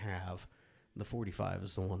pieces I have, the 45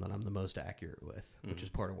 is the one that I'm the most accurate with, which is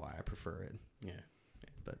part of why I prefer it. Yeah.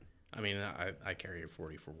 But I mean, I carry a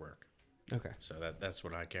 40 for work. okay. So that's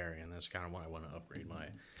what I carry, and that's kind of why I want to upgrade my.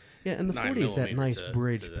 Yeah, and the 9 40 is that nice millimeter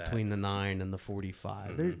bridge to that. between the 9 and the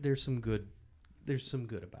 45. There's some good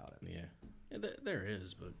about it. Yeah, there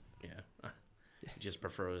is, but yeah, I just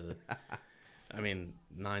prefer the. I mean,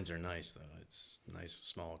 9s are nice though. It's nice,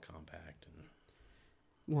 small, compact, and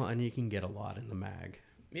Well, and you can get a lot in the mag,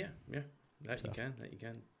 yeah, that you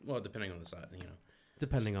can. Well, depending on the size,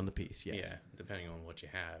 depending on the piece. Yes. Yeah, depending on what you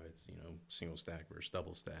have, it's single stack versus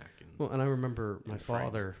double stack, and Well, and I remember my the frame.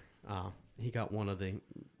 father, he got one of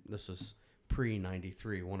this was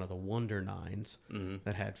pre-93, one of the Wonder 9s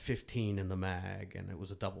that had 15 in the mag, and it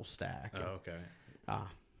was a double stack. oh, okay,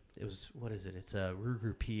 It was, what is it? It's a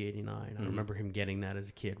Ruger P89. I remember him getting that as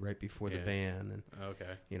a kid right before the Yeah. ban, and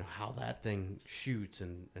okay, how that thing shoots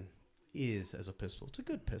and is as a pistol. It's a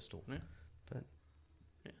good pistol. Yeah. But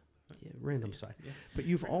Yeah. yeah, random side. yeah. But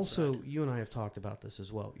you've Random also, side. you and I have talked about this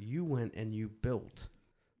as well. You went and you built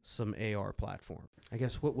some AR platform. I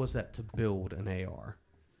guess, what was that to build an AR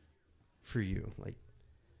for you? Like,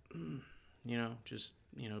 just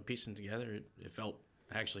piecing together, it felt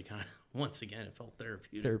actually kind of once again it felt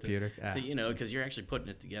therapeutic. therapeutic. Because you're actually putting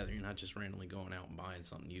it together. You're not just randomly going out and buying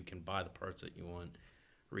something. You can buy the parts that you want,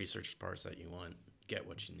 research the parts that you want, get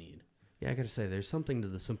what you need. Yeah, I got to say, there's something to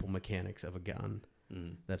the simple mechanics of a gun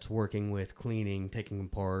that's working with cleaning, taking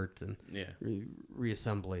apart, and Yeah.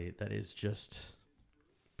 reassembly that is just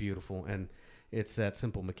beautiful. And it's that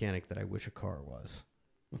simple mechanic that I wish a car was.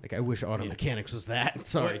 Like, I wish auto mechanics was that.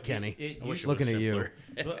 Sorry, Well, Kenny. it I wish used- it looking was at you. simpler.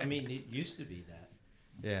 But I mean, it used to be that.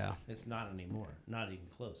 Yeah. It's not anymore. Not even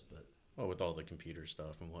close. But Well, with all the computer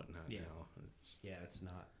stuff and whatnot Yeah. now, it's yeah, it's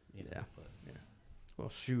not. Yeah. But Well,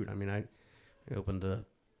 shoot. I mean, I opened the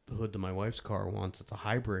hood to my wife's car once. It's a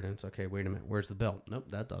hybrid, and it's okay. Wait a minute. Where's the belt? Nope,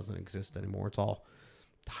 that doesn't exist anymore. It's all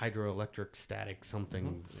hydroelectric, static,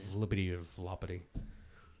 something, flippity or floppity.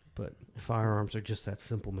 But firearms are just that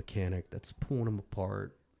simple mechanic that's pulling them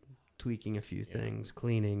apart, tweaking a few things,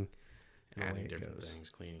 cleaning, and away adding it different goes. things,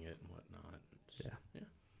 cleaning it and whatnot. It's- Yeah.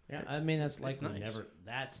 yeah, I mean that's likely nice. never.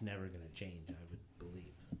 That's never going to change. I would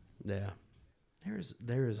believe. Yeah.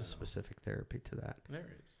 There is a specific therapy to that. There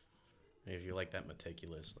is. If you like that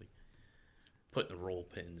meticulous, like putting the roll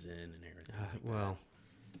pins in and everything. like that. Well,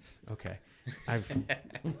 Okay.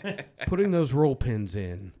 Putting those roll pins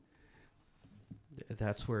in.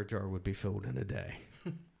 That's where a jar would be filled in a day.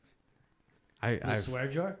 The swear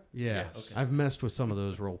jar? Yeah. Yes. Okay. I've messed with some of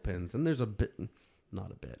those roll pins, and there's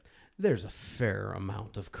not a bit. There's a fair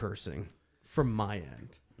amount of cursing from my end.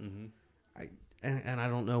 Mm-hmm. And I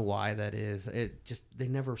don't know why that is. They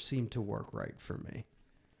never seem to work right for me.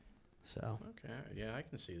 So. Okay. Yeah, I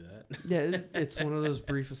can see that. Yeah, it's one of those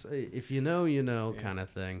brief, if you know, you know kind of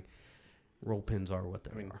thing. Roll pins are what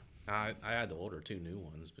they are. I had to order 2 new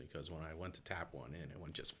ones because when I went to tap one in, it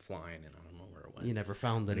went just flying, and I don't know where it went. You never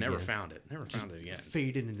found it Never again. found it. Never found it again.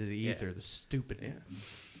 Faded into the ether, Yeah. the stupid. Yeah.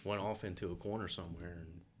 Went off into a corner somewhere.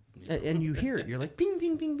 And, And you hear it. You're like, bing,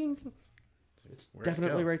 bing, bing, bing, bing. It's Where'd it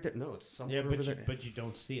definitely go? right there. No, it's somewhere Yeah, over there. but you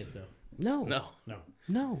don't see it though. No. No.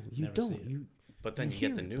 No, you Never see don't. it. You But then You you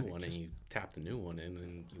get the hear it, new but it one and just- you tap the new one in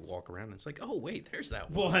and you walk around and it's like, oh wait, there's that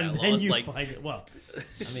Well, one. and I then lost, you like, find it. Well,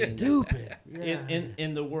 I mean, stupid. Yeah.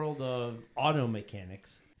 in the world of auto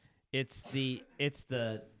mechanics, it's the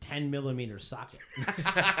 10mm socket.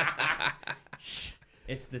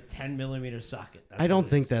 It's the 10mm socket. That's I don't what it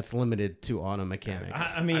think is. that's limited to auto mechanics.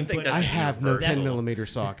 I mean, I think but that's I have no universal. 10 millimeter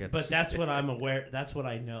sockets. But that's what I'm aware. That's what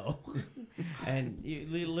I know. And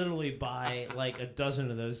you literally buy like a dozen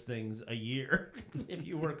of those things a year if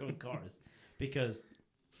you work on cars, because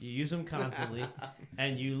you use them constantly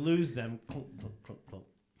and you lose them. Clunk, clunk, clunk, clunk.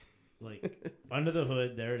 Like under the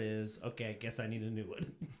hood, there it is. Okay, I guess I need a new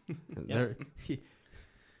one. There-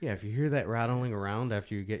 yeah, if you hear that rattling around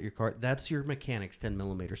after you get your car, that's your mechanic's 10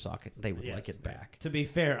 millimeter socket. They would like Yes. it back. To be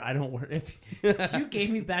fair, I don't work. If you gave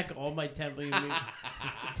me back all my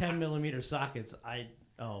 10mm sockets,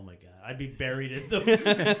 oh my god, I'd be buried in them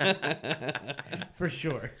for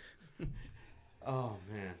sure. Oh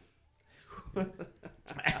man.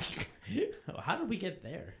 How did we get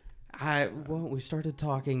there? We started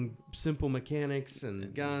talking simple mechanics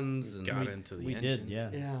and guns and got into the We engines.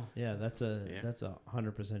 did, yeah. yeah. That's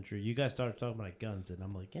 100% true. You guys started talking about guns, and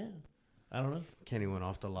I'm like, yeah, I don't know. Kenny went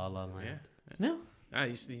off to La La Land. Yeah. No,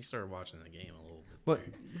 He started watching the game a little bit. But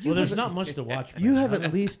well, there's not much to watch. you man. have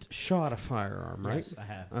at least shot a firearm, right? Yes, I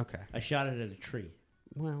have. Okay. I shot it at a tree.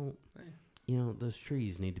 Well, those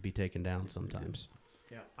trees need to be taken down sometimes.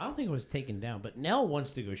 Yeah, I don't think it was taken down, but Nell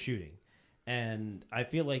wants to go shooting, and I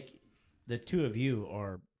feel like the two of you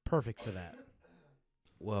are perfect for that.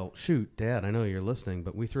 Well, shoot, Dad, I know you're listening,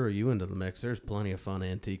 but we throw you into the mix. There's plenty of fun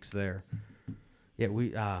antiques there.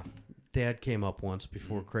 Yeah, Dad came up once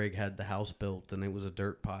before Craig had the house built, and it was a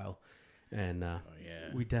dirt pile. And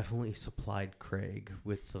we definitely supplied Craig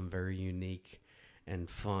with some very unique and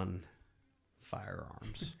fun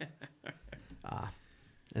firearms.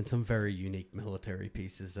 And some very unique military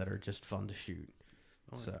pieces that are just fun to shoot.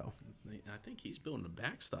 Oh, So I think he's building a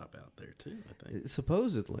backstop out there too. I think.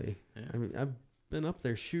 supposedly, Yeah. I mean, I've been up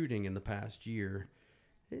there shooting in the past year.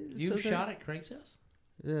 You shot at Craig's house?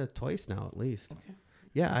 Yeah, twice now at least. Okay.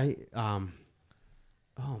 Yeah,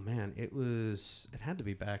 oh man, it had to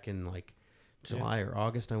be back in like July or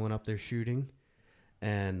August. I went up there shooting,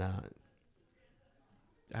 and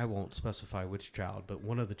I won't specify which child, but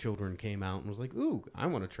one of the children came out and was like, "Ooh, I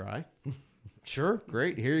want to try." Sure,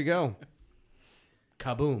 great, here you go.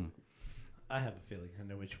 Kaboom. I have a feeling I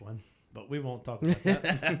know which one, but we won't talk about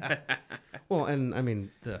that. Well, and I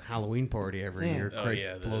mean the Halloween party every year. Oh, Craig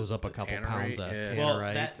yeah, blows up a the couple tannerite, pounds of yeah. Well,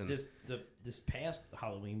 tannerite. and this past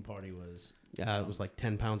Halloween party was. it was like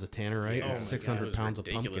 10 pounds of tannerite Oh and my 600 God, it was pounds of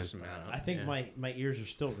pumpkin. ridiculous amount. I think Yeah. my ears are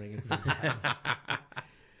still ringing from that.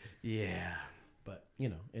 Yeah. But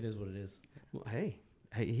it is what it is. Well, hey,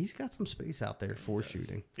 he's got some space out there for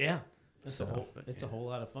shooting. Yeah, it's So, a whole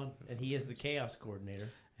lot of fun, and he is the chaos coordinator.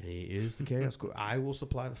 He is the chaos. I will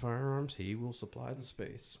supply the firearms. He will supply the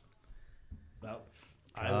space. Well,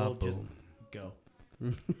 I will just Kaboom. go.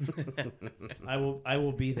 I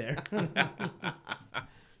will be there.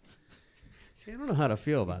 See, I don't know how to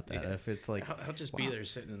feel about that. If it's like, I'll just be there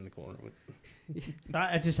sitting in the corner with.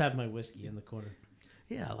 I just have my whiskey in the corner.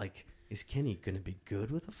 yeah, like, is Kenny going to be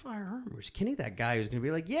good with a firearm? Or is Kenny that guy who's going to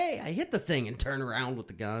be like, yay, I hit the thing and turn around with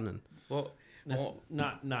the gun? And Well, That's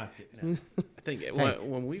not good. No. I think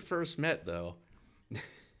when we first met though,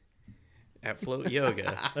 at Float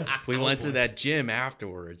Yoga, we went to that gym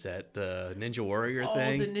afterwards at the Ninja Warrior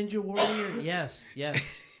thing. Oh, the Ninja Warrior. Yes.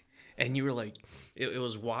 And you were like, it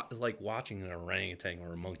was like watching an orangutan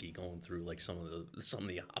or a monkey going through like some of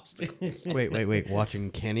the obstacles. wait, watching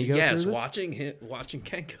Kenny go Yes, through this? watching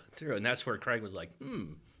Ken go through, and that's where Craig was like,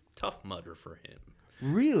 tough mudder for him.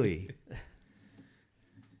 Really?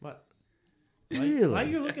 What? Really? Why are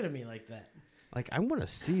you looking at me like that? Like, I want to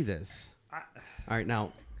see this. All right,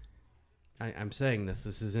 now, I'm saying this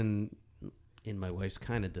is in my wife's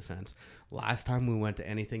kind of defense. Last time we went to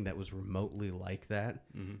anything that was remotely like that,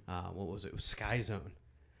 what was it? It was Sky Zone.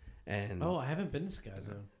 And I haven't been to Sky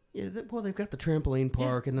Zone. Yeah, well, they've got the trampoline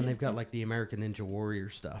park, and then they've got like the American Ninja Warrior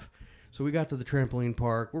stuff. So we got to the trampoline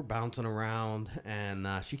park. We're bouncing around, and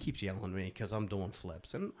she keeps yelling at me because I'm doing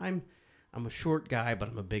flips. And I'm a short guy, but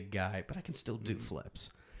I'm a big guy, but I can still do flips.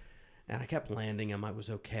 And I kept landing them. I was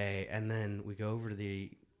okay. And then we go over to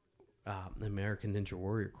the American Ninja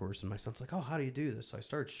Warrior course, and my son's like, "Oh, how do you do this?" So I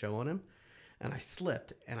started showing him, and I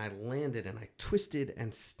slipped, and I landed, and I twisted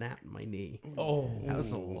and snapped my knee. Oh, That was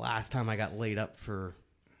the last time I got laid up for.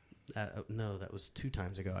 No, that was 2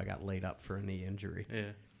 times ago. I got laid up for a knee injury.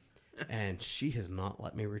 Yeah. And she has not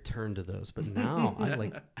let me return to those. But now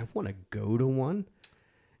I want to go to one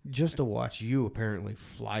just to watch you apparently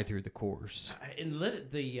fly through the course. in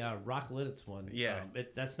the Rock Lidditz one, Yeah.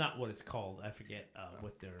 That's not what it's called. I forget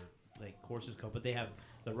what their course is called, but they have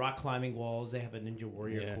the rock climbing walls. They have a Ninja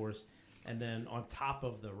Warrior course, and then on top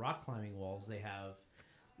of the rock climbing walls, they have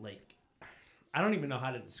I don't even know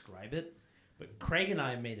how to describe it, but Craig and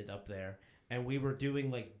I made it up there. And we were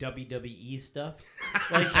doing WWE stuff.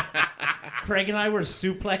 Craig and I were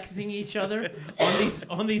suplexing each other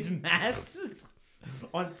on these mats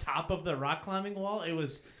on top of the rock climbing wall. It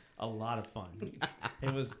was a lot of fun.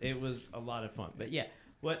 It was a lot of fun. But yeah,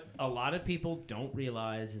 what a lot of people don't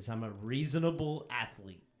realize is I'm a reasonable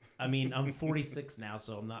athlete. I mean, I'm 46 now,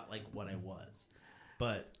 so I'm not like what I was.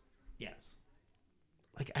 But yes.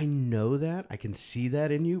 I know that. I can see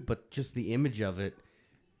that in you, but just the image of it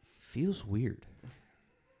feels weird.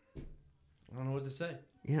 I don't know what to say.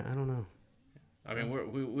 Yeah, I don't know. I mean,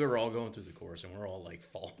 we were all going through the course, and we're all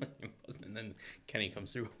falling, and then Kenny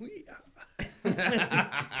comes through. The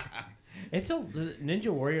Ninja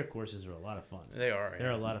Warrior courses are a lot of fun. They are.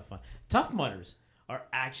 They're a lot of fun. Tough Mudders are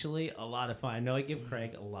actually a lot of fun. I know I give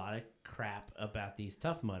Craig a lot of crap about these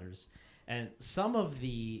Tough Mudders, and some of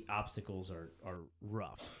the obstacles are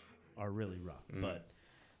rough, are really rough, but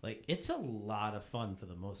it's a lot of fun for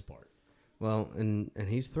the most part. Well, and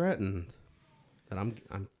he's threatened that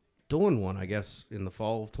I'm doing one, I guess, in the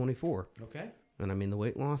fall of 24. Okay. And I mean, the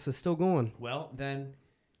weight loss is still going. Well, then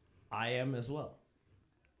I am as well.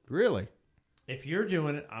 Really? If you're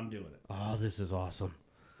doing it, I'm doing it. Oh, this is awesome.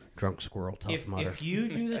 Drunk Squirrel Tough Mudder. If you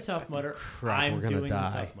do the Tough Mudder, Crap, I'm we're gonna doing die.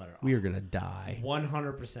 the Tough Mudder. We are going to die.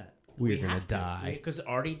 100%. We're going to die. Because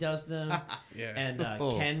Artie does them, Yeah. and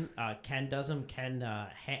Ken does them. Ken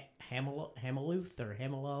Hamaluth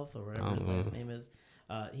or whatever his last name is.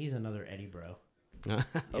 He's another Eddie bro. Yeah.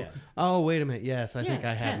 Oh, wait a minute. Yes, I think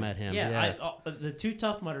I have Ken. met him. Yeah, Yes. the 2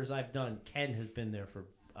 Tough Mudders I've done, Ken has been there for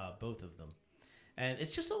both of them, and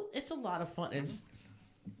it's just it's a lot of fun.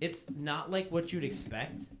 It's not like what you'd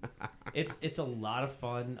expect. It's a lot of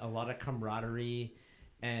fun, a lot of camaraderie,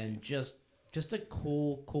 and just a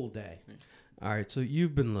cool day. All right, so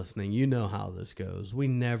you've been listening. You know how this goes. We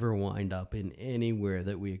never wind up in anywhere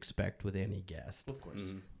that we expect with any guest. Of course.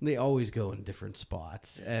 They always go in different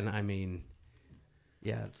spots. And I mean,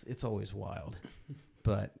 yeah, it's always wild.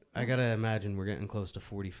 But I got to imagine we're getting close to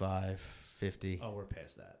 45, 50. Oh, we're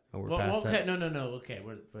past that. Oh, we're past okay. that? No. Okay,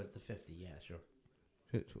 we're at the 50. Yeah, sure.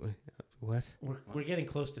 What? We're getting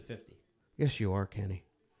close to 50. Yes, you are, Kenny.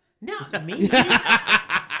 Not me.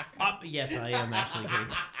 Yes, I am actually getting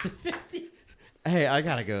close to 50. Hey, I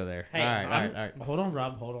got to go there. Hey, all right. Hold on,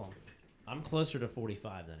 Rob. Hold on. I'm closer to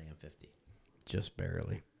 45 than I am 50. Just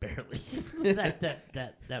barely. Barely.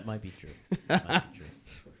 that might be true. Might be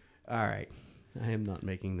true. All right. I am not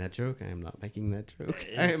making that joke. I am not making that joke.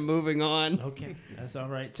 I am moving on. Okay, that's all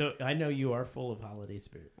right. So I know you are full of holiday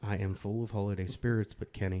spirits. I am full of holiday spirits,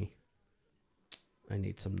 but Kenny, I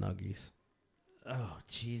need some nuggies. Oh,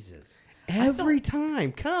 Jesus. Every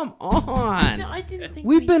time. Come on. No, I didn't think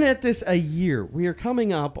We've been at this a year. We are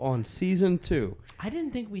coming up on season 2. I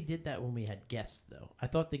didn't think we did that when we had guests, though. I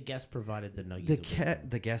thought the guest provided the nuggies.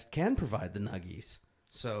 The guest can provide the nuggies.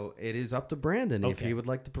 So it is up to Brandon if he would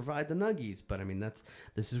like to provide the nuggies. But I mean,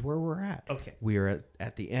 this is where we're at. Okay. We are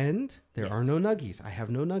at the end. There are no nuggies. I have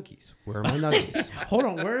no nuggies. Where are my nuggies? Hold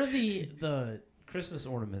on. Where are the Christmas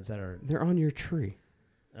ornaments that are? They're on your tree.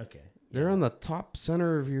 Okay. They're on the top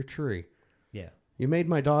center of your tree. Yeah. You made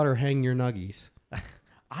my daughter hang your nuggies.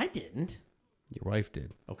 I didn't. Your wife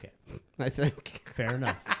did. Okay. I think. Fair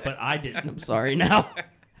enough. But I didn't. I'm sorry now.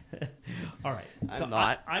 All right. I'm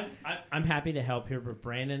not. I'm happy to help here, but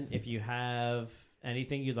Brandon, if you have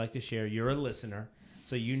anything you'd like to share, you're a listener,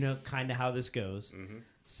 so you know kind of how this goes. Mm-hmm.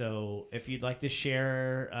 So if you'd like to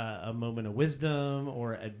share a moment of wisdom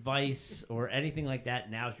or advice or anything like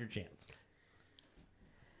that, now's your chance.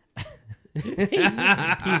 He's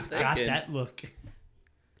got thinking. that look.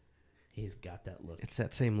 He's got that look. It's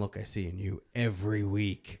that same look I see in you every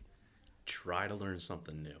week. Try to learn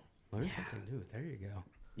something new. Learn something new. There you go.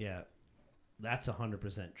 Yeah, that's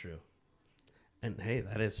 100% true. And hey,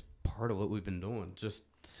 that is part of what we've been doing. Just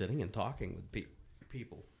sitting and talking with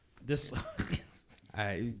people. This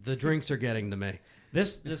The drinks are getting to me.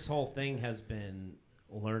 this whole thing has been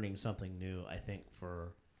learning something new. I think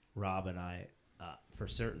for Rob and I, for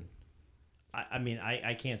certain. I mean,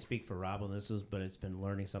 I can't speak for Rob on this, but it's been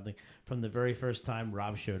learning something from the very first time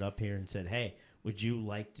Rob showed up here and said, "Hey, would you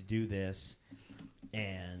like to do this?"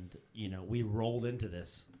 And we rolled into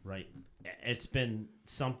this. Right, it's been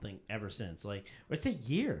something ever since. Like it's a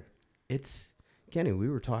year. It's Kenny. We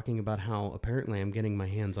were talking about how apparently I'm getting my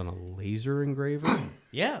hands on a laser engraver,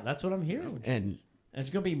 Yeah, that's what I'm hearing. and And it's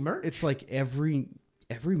gonna be merch. it's like every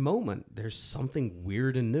moment there's something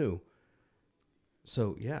weird and new.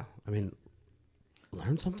 So yeah, I mean,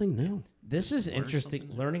 learn something new. This is Learn interesting.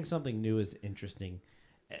 something new. Learning something new is interesting.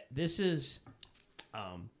 This is,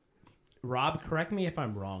 Rob, correct me if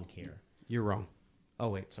I'm wrong here. You're wrong. Oh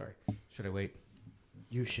wait, sorry. Should I wait?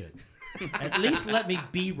 You should. At least let me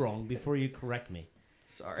be wrong before you correct me.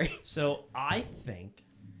 Sorry. So I think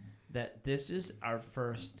that this is our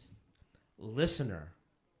first listener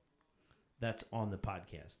that's on the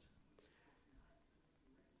podcast.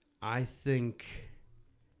 I think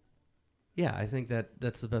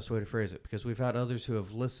that's the best way to phrase it, because we've had others who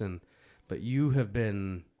have listened, but you have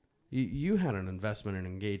been you had an investment and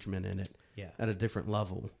engagement in it Yeah. at a different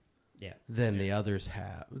level Yeah. than the others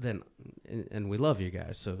have. And we love you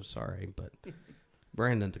guys, so sorry, but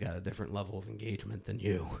Brandon's got a different level of engagement than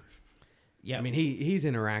you. Yeah. I mean, he's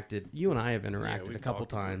interacted. You and I have interacted we've a couple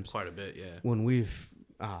talked times quite a bit. Yeah. when we've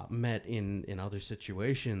met in other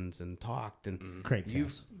situations and talked, and Craig's you've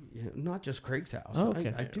house. not just Craig's house. Oh,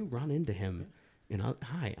 okay. I do run into him.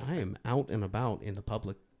 Hi, I am out and about in the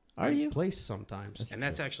public Are you? place sometimes. And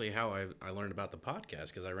that's actually how I learned about the podcast,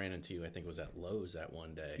 because I ran into you. I think it was at Lowe's that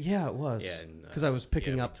one day. Yeah, it was. Yeah, because I was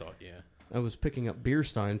picking yeah, up. Yeah. I was picking up beer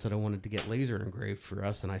steins that I wanted to get laser engraved for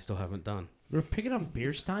us, and I still haven't done. We're picking up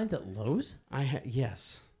beer steins at Lowe's?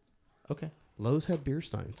 Yes, Okay. Lowe's had beer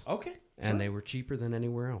steins, Okay. and they were cheaper than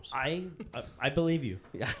anywhere else. I believe you.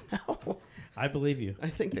 Yeah, I know. I believe you. I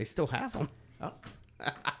think they still have them.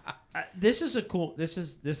 This is a cool. This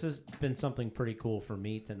has been something pretty cool for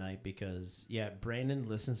me tonight because Brandon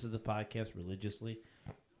listens to the podcast religiously,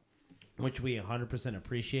 which we 100%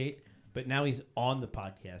 appreciate. But now he's on the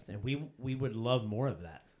podcast, and we would love more of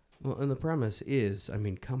that. Well, and the premise is, I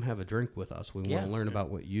mean, come have a drink with us. We want Yeah. to learn about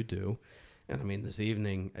what you do. And I mean, this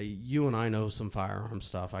evening, you and I know some firearm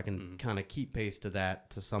stuff. I can kind of keep pace to that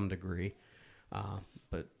to some degree.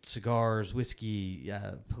 But cigars, whiskey,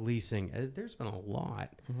 policing, there's been a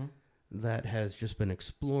lot that has just been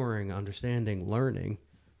exploring, understanding, learning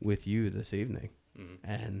with you this evening.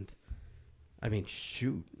 And I mean,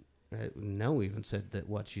 shoot, Nell even said that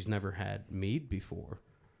she's never had mead before.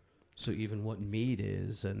 So even what mead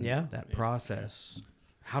is and that process,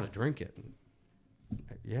 how to drink it.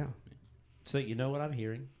 Yeah. So you know what I'm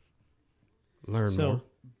hearing? Learn more.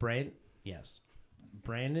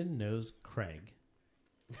 Brandon knows Craig.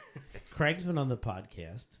 Craig's been on the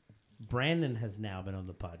podcast. Brandon has now been on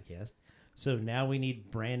the podcast. So now we need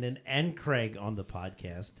Brandon and Craig on the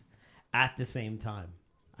podcast at the same time.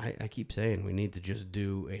 I keep saying we need to just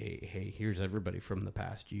do hey, here's everybody from the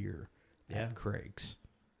past year at Craig's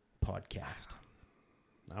podcast.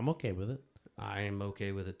 I'm okay with it. I am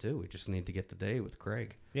okay with it too. We just need to get the day with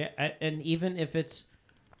Craig. Yeah, and even if it's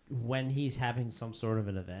when he's having some sort of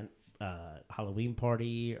an event, Halloween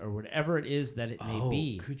party or whatever it is that it may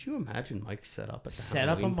be. Could you imagine Mike set up at the Set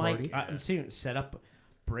up a Halloween mic. party? I'm serious. Set up,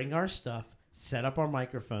 bring our stuff, set up our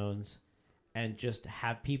microphones, and just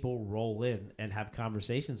have people roll in and have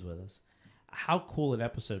conversations with us. How cool an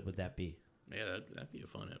episode would that be? Yeah, that'd be a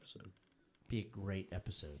fun episode. Be a great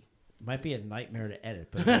episode. Might be a nightmare to edit,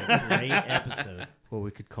 but it'd be a great episode. Well,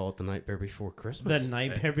 we could call it the Nightmare Before Christmas. The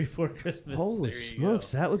Nightmare Before Christmas. Holy There you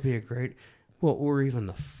smokes, go. that would be a great. Well, or even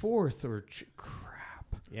the 4th, or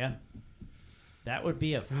crap. Yeah, that would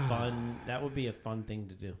be a fun. That would be a fun thing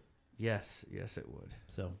to do. Yes, it would.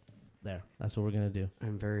 So, that's what we're gonna do.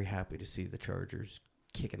 I'm very happy to see the Chargers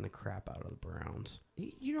kicking the crap out of the Browns.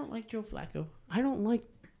 You don't like Joe Flacco? I don't like.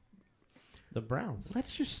 The Browns.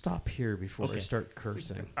 Let's just stop here before I Okay. start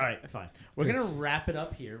cursing. All right, fine. We're gonna wrap it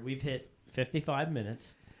up here. We've hit 55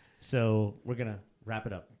 minutes, so we're gonna wrap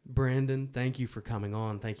it up. Brandon, thank you for coming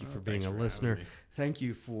on. Thank you for being thanks a for having listener. me. Thank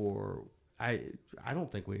you for. I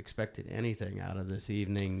don't think we expected anything out of this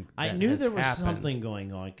evening. I that knew has there was happened. something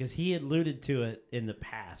going on because he alluded to it in the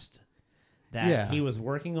past. that he was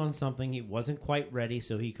working on something. He wasn't quite ready,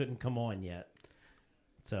 so he couldn't come on yet.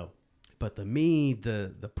 So, but the mead,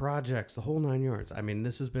 the projects, the whole 9 yards. I mean,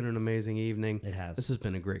 this has been an amazing evening. It has. This has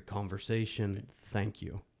been a great conversation. Thank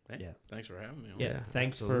you. Hey, Yeah. Thanks for having me on. yeah,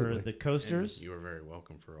 thanks absolutely. for the coasters, And you were very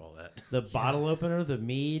welcome for all that. the bottle opener, the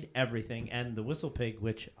mead, everything, and the whistle pig,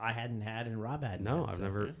 which I hadn't had and Rob hadn't. No,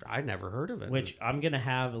 had, I never heard of it. Which I'm gonna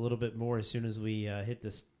have a little bit more as soon as we hit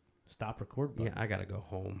this stop record button. I gotta go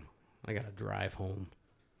home. I gotta drive home.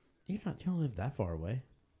 You don't live that far away.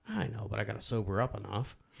 I know, but I gotta sober up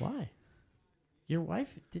enough. Why? Your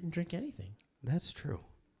wife didn't drink anything. That's true.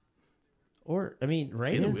 Or, I mean, Ray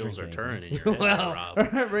See, the didn't wheels drink are anything. turning in your head, Well, Rob.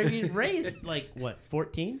 I mean, Ray's like, what,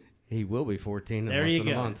 14? He will be 14 in There less you than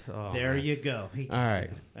go. a month. Oh, There man. you go. All right.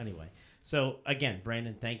 Anyway, so again,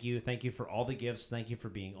 Brandon, thank you. Thank you for all the gifts. Thank you for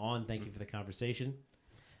being on. Thank you for the conversation.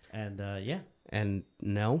 And yeah, And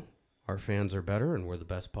no, our fans are better, and we're the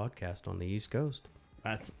best podcast on the East Coast.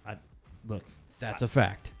 look, That's a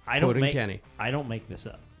fact. I don't Quoting make Kenny. I don't make this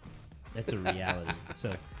up. It's a reality.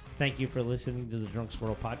 So thank you for listening to the Drunk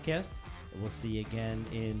Squirrel podcast. We'll see you again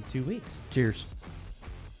in 2 weeks. Cheers.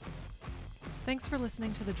 Thanks for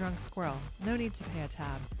listening to The Drunk Squirrel. No need to pay a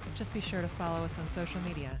tab. Just be sure to follow us on social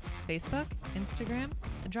media, Facebook, Instagram,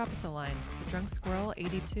 and drop us a line,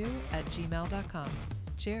 thedrunksquirrel82@gmail.com.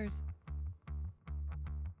 Cheers.